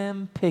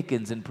slim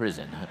pickings in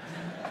prison.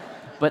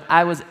 But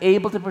I was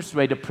able to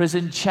persuade a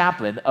prison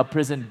chaplain, a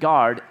prison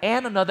guard,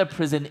 and another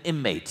prison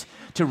inmate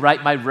to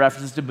write my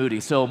references to Moody.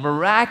 So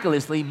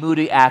miraculously,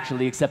 Moody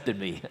actually accepted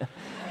me.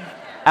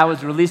 I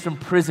was released from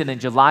prison in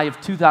July of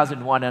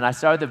 2001, and I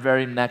started the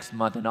very next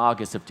month in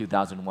August of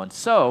 2001.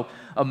 So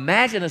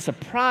imagine the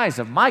surprise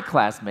of my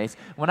classmates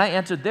when I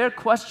answered their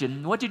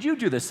question, "What did you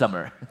do this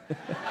summer?"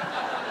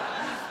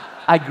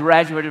 I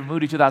graduated from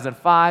Moody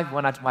 2005,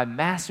 went on to my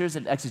master's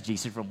in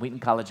exegesis from Wheaton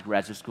College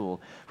Graduate School,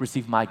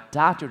 received my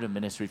doctorate in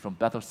ministry from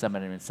Bethel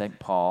Seminary in St.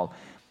 Paul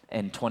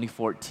in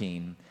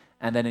 2014,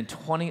 and then in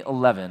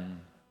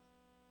 2011,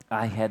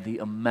 I had the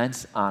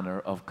immense honor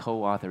of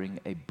co-authoring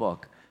a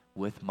book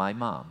with my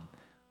mom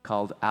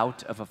called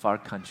Out of a Far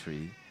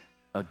Country,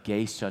 A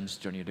Gay Son's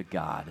Journey to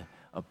God,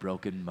 A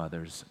Broken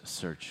Mother's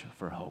Search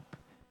for Hope.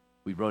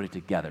 We wrote it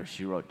together.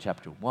 She wrote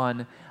chapter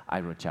 1, I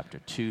wrote chapter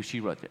 2.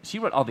 She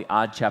wrote all the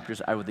odd chapters,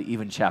 I wrote the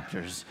even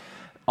chapters,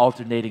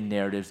 alternating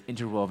narratives,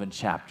 interwoven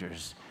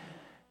chapters.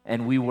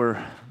 And we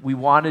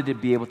wanted to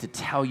be able to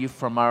tell you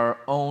from our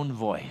own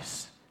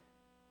voice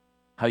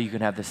how you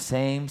can have the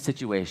same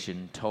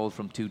situation told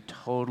from two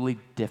totally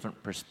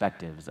different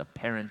perspectives, a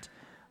parent,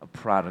 a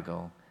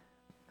prodigal.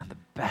 And the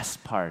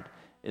best part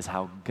is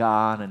how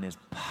God and His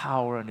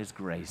power and His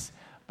grace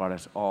brought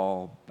us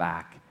all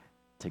back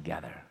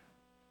together.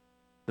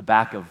 The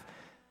back of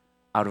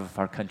Out of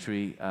Our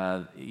Country,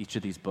 each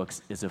of these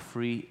books is a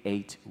free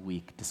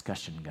 8-week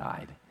discussion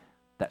guide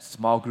that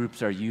small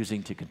groups are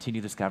using to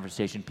continue this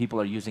conversation. People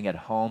are using at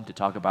home to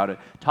talk about it.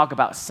 Talk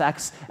about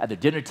sex at the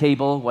dinner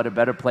table. What a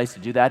better place to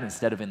do that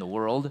instead of in the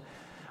world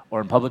or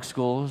in public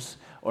schools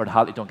or at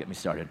Hollywood. Don't get me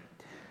started.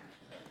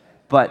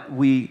 But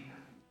the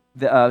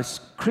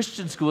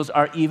Christian schools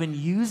are even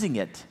using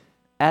it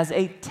as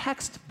a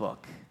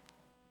textbook.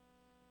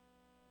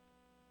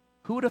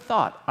 Who would have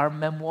thought our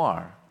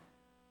memoir,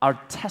 our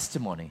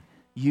testimony,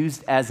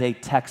 used as a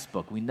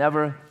textbook? We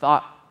never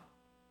thought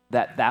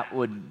that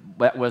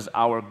was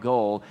our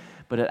goal,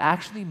 but it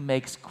actually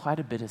makes quite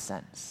a bit of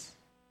sense.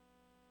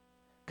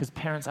 Because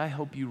parents, I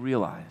hope you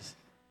realize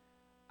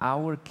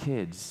our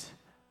kids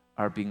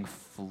are being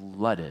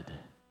flooded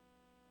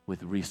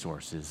with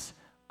resources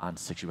on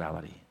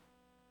sexuality,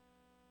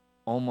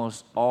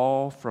 almost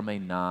all from a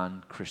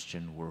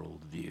non-Christian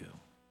worldview.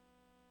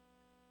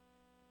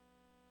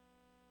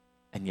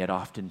 And yet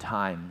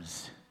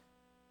oftentimes,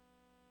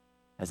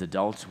 as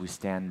adults, we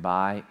stand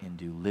by and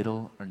do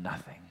little or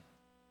nothing.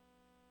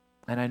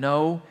 And I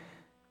know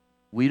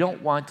we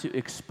don't want to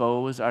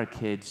expose our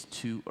kids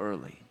too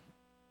early,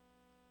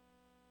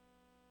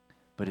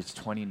 but it's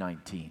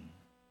 2019.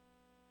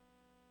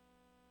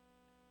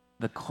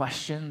 The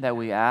question that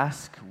we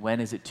ask, when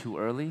is it too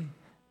early,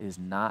 is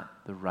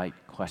not the right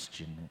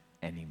question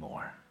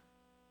anymore.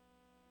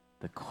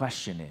 The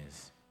question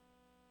is,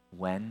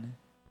 when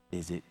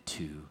is it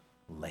too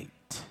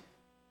late?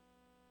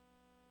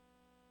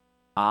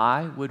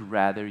 I would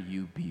rather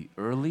you be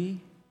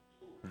early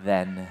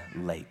than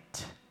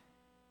late.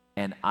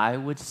 And I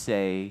would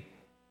say,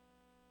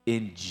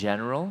 in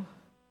general,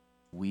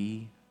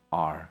 we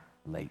are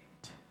late.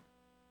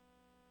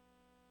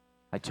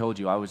 I told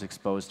you I was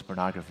exposed to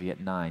pornography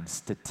at 9.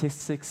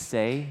 Statistics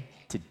say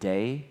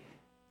today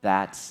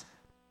that's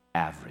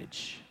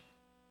average.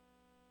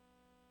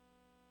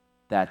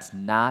 That's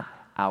not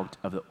out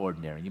of the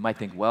ordinary. You might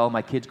think, well,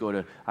 I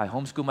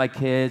homeschool my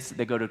kids,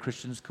 they go to a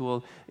Christian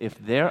school. If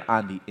they're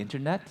on the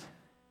internet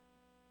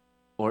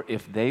or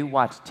if they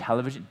watch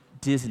television,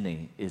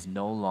 Disney is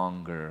no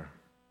longer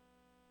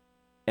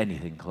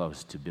anything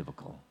close to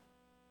biblical.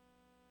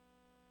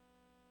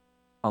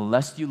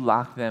 Unless you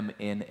lock them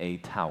in a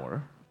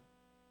tower.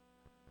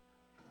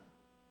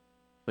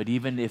 But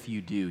even if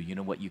you do, you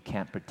know what you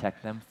can't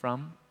protect them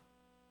from?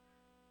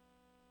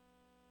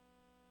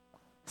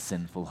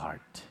 sinful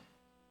heart.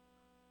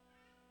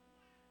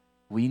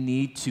 We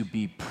need to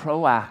be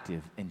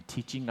proactive in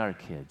teaching our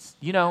kids.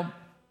 You know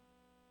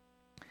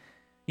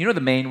the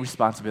main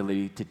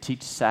responsibility to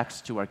teach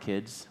sex to our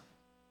kids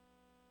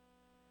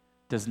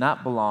does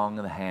not belong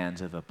in the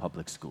hands of the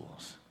public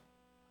schools.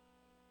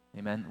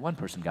 Amen? One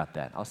person got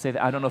that. I'll say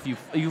that. I don't know if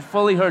you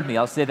fully heard me.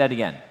 I'll say that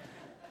again.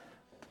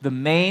 The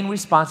main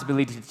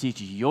responsibility to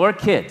teach your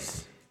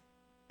kids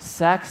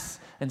sex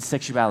and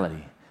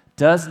sexuality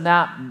does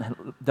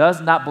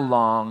not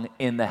belong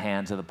in the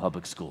hands of the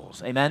public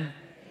schools. Amen?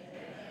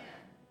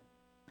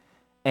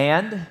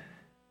 And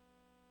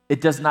it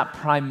does not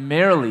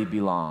primarily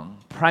belong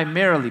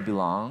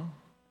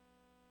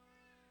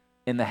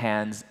in the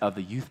hands of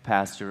the youth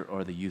pastor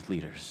or the youth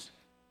leaders.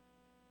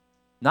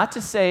 Not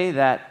to say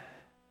that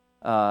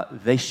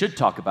they should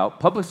talk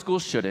about, public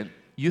schools shouldn't,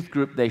 youth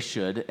group they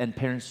should, and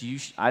parents,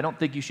 I don't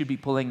think you should be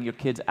pulling your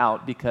kids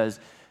out, because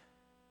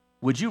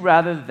would you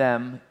rather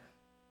them,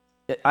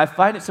 I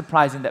find it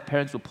surprising that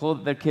parents will pull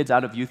their kids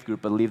out of youth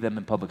group but leave them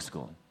in public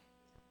school.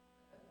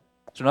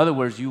 So in other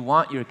words, you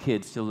want your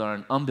kids to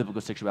learn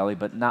unbiblical sexuality,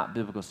 but not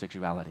biblical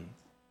sexuality.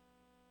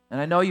 And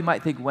I know you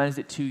might think, when is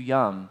it too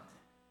young?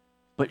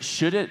 But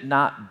should it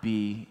not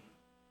be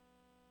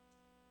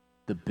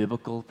the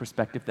biblical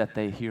perspective that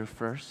they hear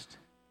first?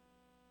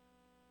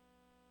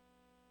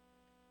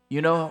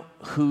 You know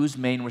whose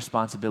main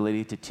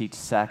responsibility to teach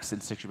sex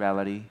and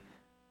sexuality?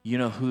 You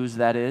know whose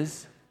that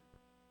is?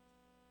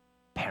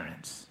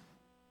 Parents.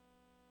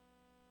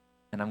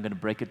 And I'm going to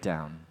break it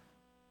down.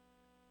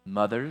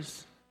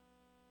 Mothers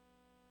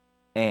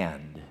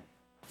and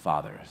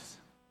fathers.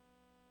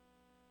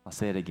 I'll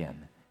say it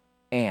again.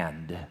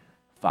 And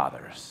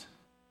fathers.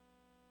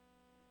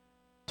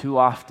 Too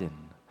often,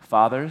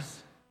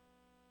 fathers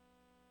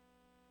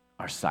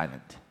are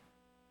silent.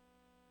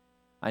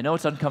 I know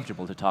it's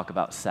uncomfortable to talk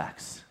about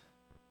sex,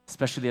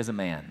 especially as a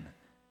man.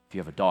 If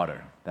you have a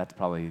daughter,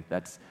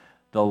 that's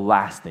the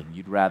last thing.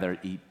 You'd rather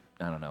eat,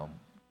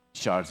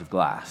 shards of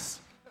glass.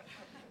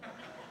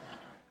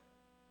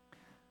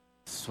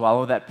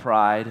 Swallow that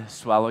pride,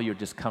 swallow your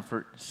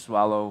discomfort,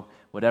 swallow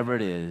whatever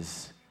it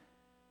is,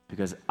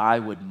 because I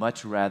would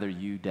much rather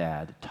you,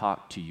 Dad,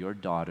 talk to your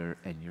daughter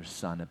and your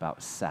son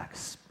about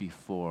sex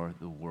before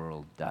the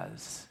world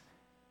does.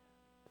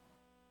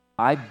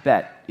 I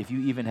bet if you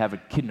even have a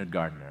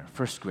kindergartner,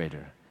 first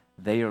grader,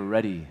 they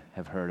already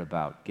have heard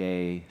about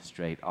gay,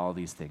 straight, all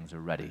these things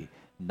already,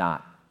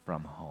 not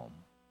from home,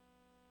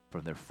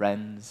 from their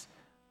friends,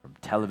 from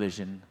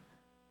television.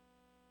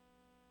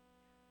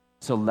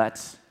 So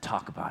let's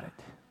talk about it.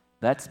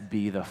 Let's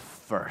be the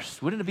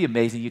first. Wouldn't it be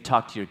amazing? You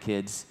talk to your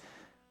kids.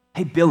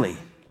 Hey, Billy,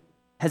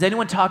 has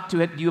anyone talked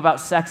to you about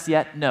sex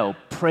yet? No.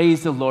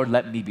 Praise the Lord,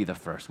 let me be the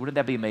first. Wouldn't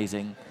that be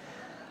amazing?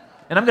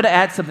 And I'm going to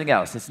add something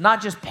else. It's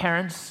not just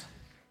parents.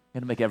 I'm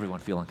going to make everyone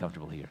feel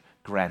uncomfortable here.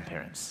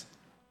 Grandparents.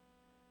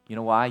 You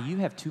know why? You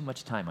have too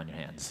much time on your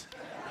hands.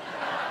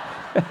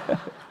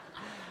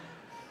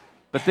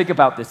 But think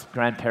about this,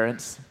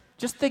 grandparents.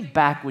 Just think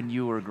back when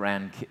you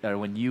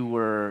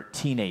were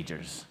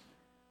teenagers.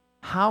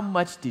 How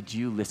much did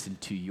you listen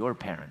to your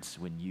parents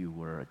when you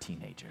were a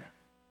teenager?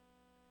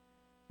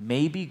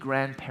 Maybe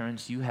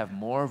grandparents, you have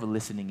more of a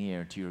listening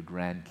ear to your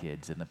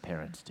grandkids than the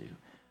parents do.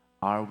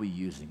 Are we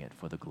using it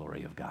for the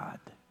glory of God?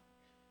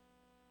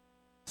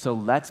 So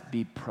let's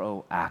be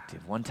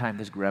proactive. One time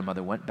this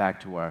grandmother went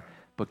back to our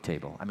book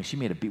table.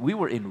 We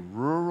were in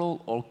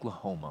rural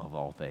Oklahoma, of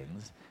all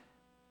things,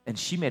 and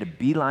she made a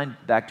beeline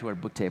back to our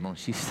book table, and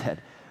she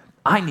said,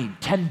 I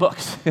need 10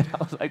 books. And I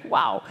was like,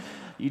 wow,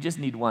 you just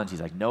need one.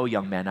 She's like, no,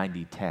 young man, I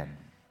need 10.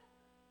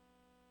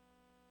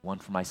 One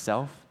for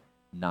myself,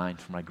 9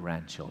 for my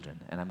grandchildren.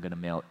 And I'm going to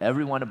mail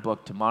everyone a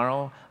book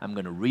tomorrow. I'm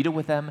going to read it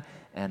with them,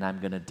 and I'm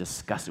going to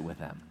discuss it with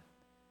them.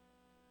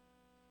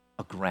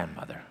 A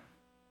grandmother.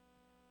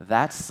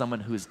 That's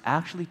someone who's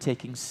actually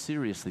taking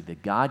seriously the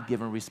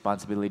God-given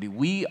responsibility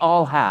we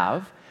all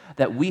have,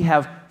 that we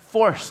have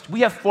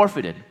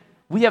forfeited.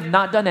 We have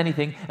not done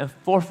anything and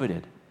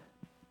forfeited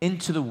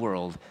into the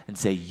world and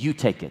say, you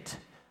take it.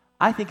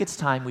 I think it's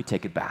time we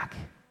take it back.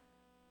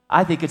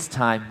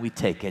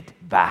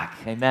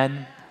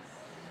 Amen?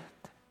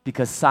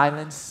 Because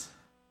silence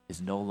is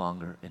no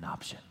longer an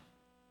option.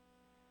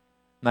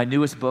 My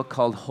newest book,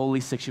 called Holy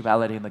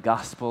Sexuality in the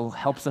Gospel,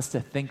 helps us to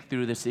think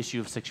through this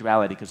issue of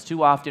sexuality, because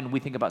too often we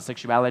think about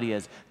sexuality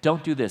as,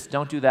 don't do this,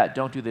 don't do that,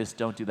 don't do this,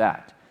 don't do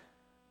that.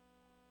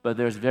 But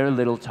there's very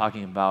little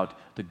talking about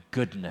the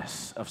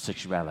goodness of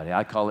sexuality.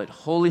 I call it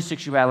holy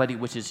sexuality,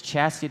 which is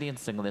chastity and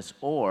singleness,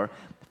 or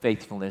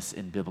faithfulness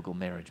in biblical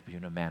marriage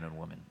between a man and a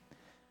woman.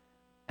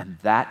 And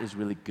that is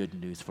really good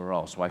news for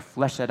all. So I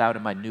flesh that out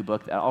in my new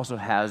book that also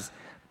has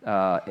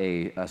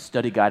a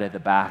study guide at the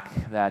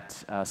back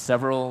that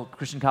several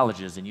Christian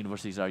colleges and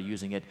universities are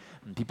using it,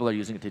 and people are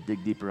using it to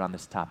dig deeper on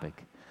this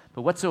topic.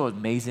 But what's so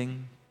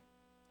amazing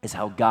is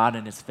how God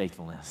in His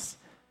faithfulness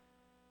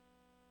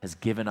has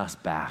given us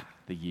back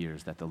the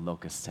years that the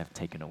locusts have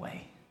taken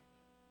away.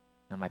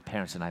 And my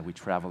parents and I, we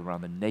traveled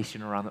around the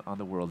nation, around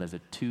the world as a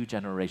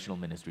 2-generational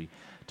ministry,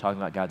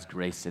 talking about God's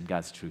grace and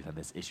God's truth on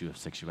this issue of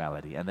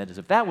sexuality. And then as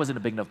if that wasn't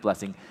a big enough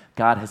blessing,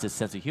 God has his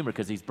sense of humor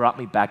because he's brought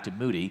me back to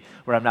Moody,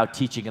 where I'm now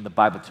teaching in the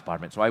Bible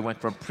department. So I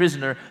went from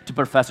prisoner to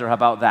professor. How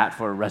about that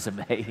for a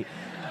resume?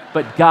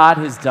 But God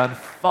has done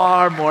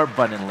far more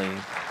abundantly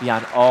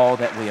beyond all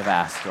that we have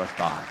asked or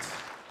thought.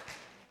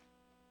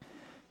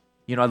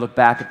 You know, I look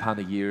back upon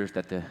the years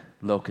that the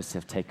locusts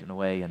have taken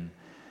away and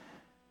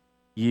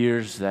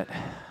years that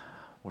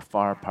were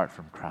far apart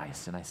from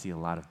Christ, and I see a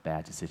lot of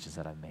bad decisions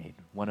that I've made,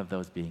 one of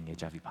those being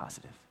HIV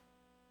positive.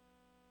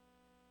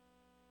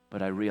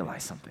 But I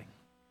realize something.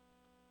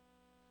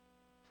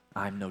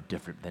 I'm no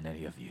different than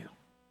any of you.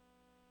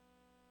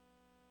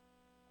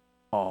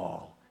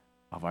 All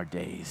of our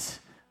days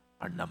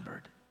are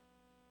numbered.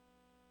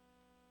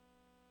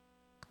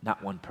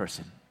 Not one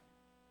person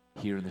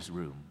here in this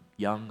room,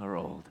 young or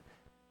old,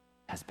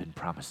 has been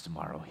promised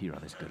tomorrow here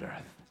on this good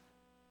earth.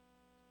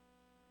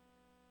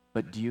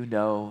 But do you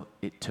know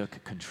it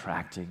took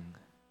contracting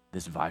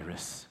this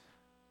virus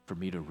for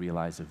me to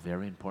realize a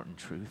very important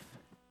truth?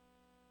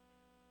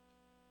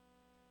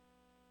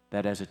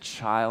 That as a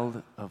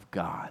child of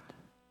God,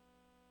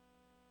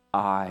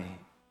 I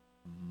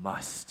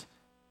must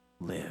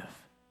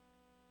live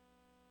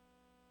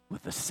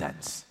with a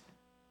sense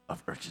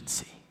of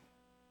urgency.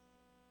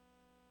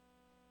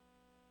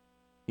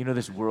 You know,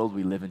 this world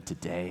we live in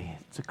today,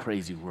 it's a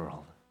crazy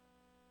world.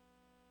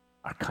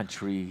 Our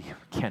country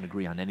can't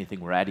agree on anything.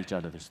 We're at each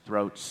other's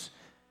throats.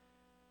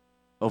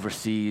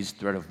 Overseas,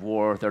 threat of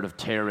war, threat of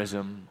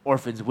terrorism,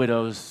 orphans,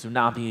 widows,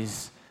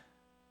 tsunamis,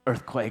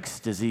 earthquakes,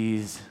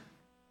 disease.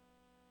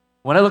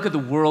 When I look at the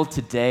world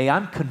today,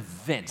 I'm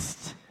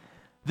convinced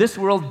this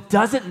world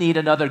doesn't need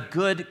another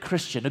good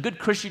Christian, a good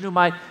Christian who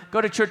might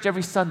go to church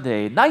every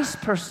Sunday, nice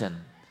person,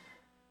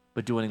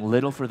 but doing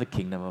little for the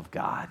kingdom of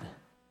God.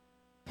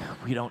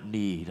 We don't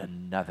need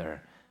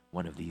another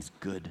one of these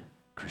good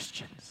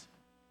Christians.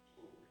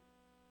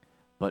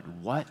 But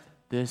what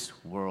this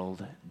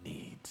world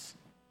needs,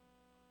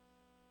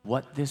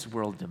 what this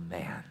world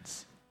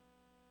demands,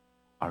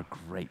 are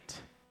great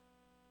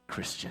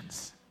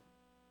Christians.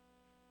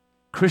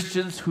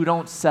 Christians who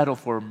don't settle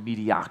for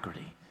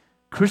mediocrity.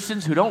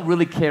 Christians who don't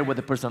really care what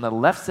the person on the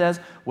left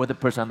says, what the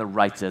person on the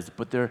right says,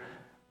 but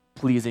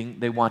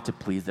they want to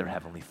please their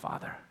Heavenly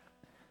Father.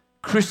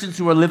 Christians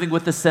who are living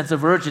with a sense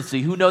of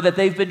urgency, who know that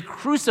they've been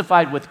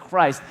crucified with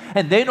Christ,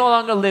 and they no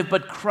longer live,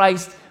 but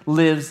Christ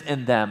lives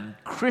in them.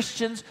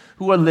 Christians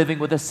who are living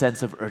with a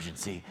sense of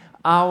urgency.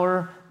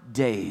 Our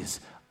days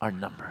are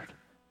numbered.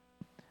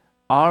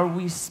 Are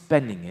we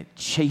spending it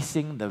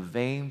chasing the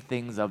vain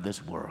things of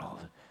this world,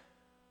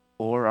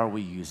 or are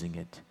we using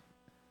it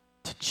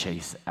to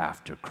chase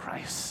after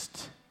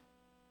Christ?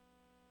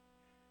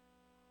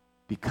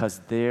 Because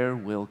there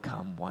will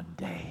come one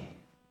day,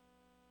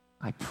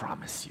 I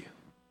promise you,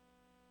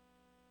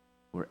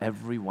 where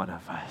every one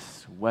of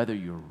us, whether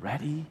you're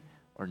ready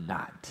or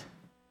not,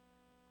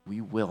 we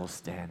will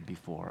stand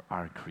before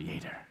our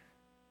Creator.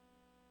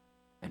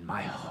 And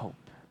my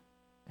hope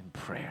and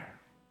prayer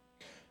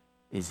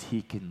is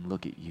He can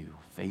look at you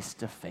face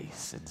to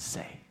face and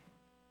say,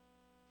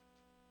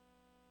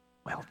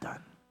 "Well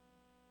done,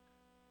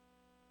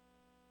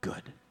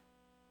 good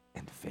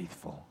and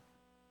faithful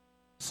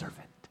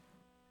servant."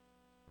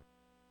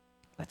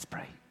 Let's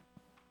pray.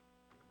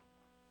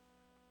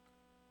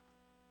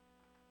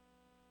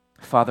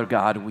 Father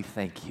God, we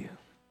thank you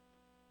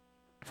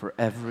for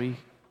every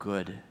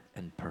good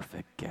and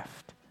perfect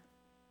gift.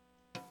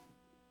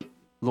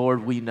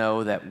 Lord, we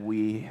know that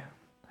we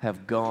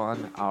have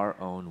gone our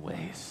own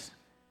ways.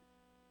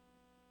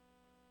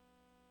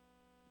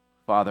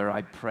 Father,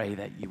 I pray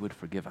that you would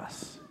forgive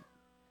us.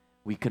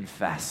 We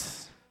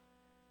confess.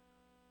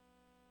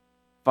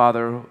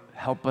 Father,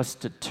 help us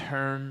to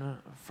turn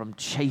from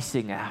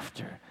chasing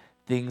after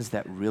things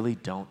that really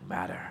don't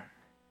matter,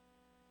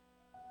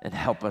 and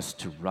help us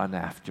to run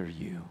after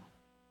you.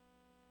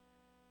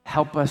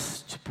 Help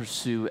us to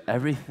pursue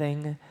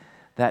everything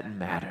that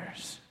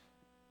matters.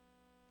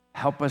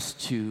 Help us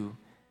to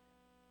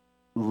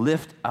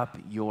lift up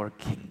your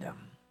kingdom.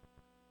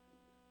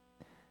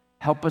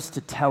 Help us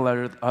to tell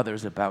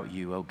others about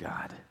you, oh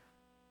God.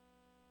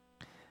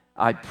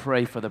 I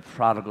pray for the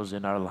prodigals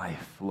in our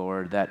life,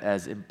 Lord, that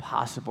as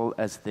impossible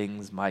as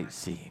things might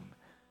seem,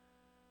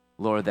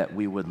 Lord, that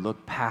we would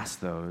look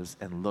past those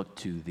and look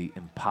to the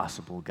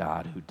impossible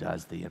God who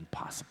does the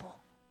impossible.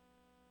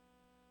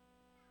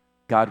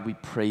 God, we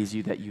praise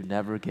you that you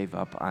never gave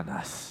up on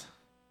us.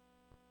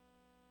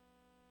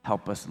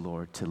 Help us,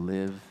 Lord, to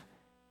live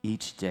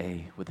each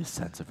day with a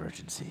sense of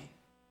urgency.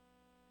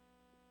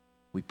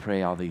 We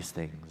pray all these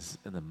things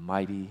in the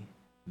mighty,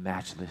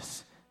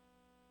 matchless,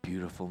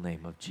 beautiful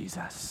name of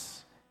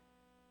Jesus.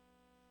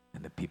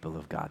 And the people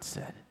of God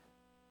said,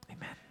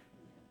 amen.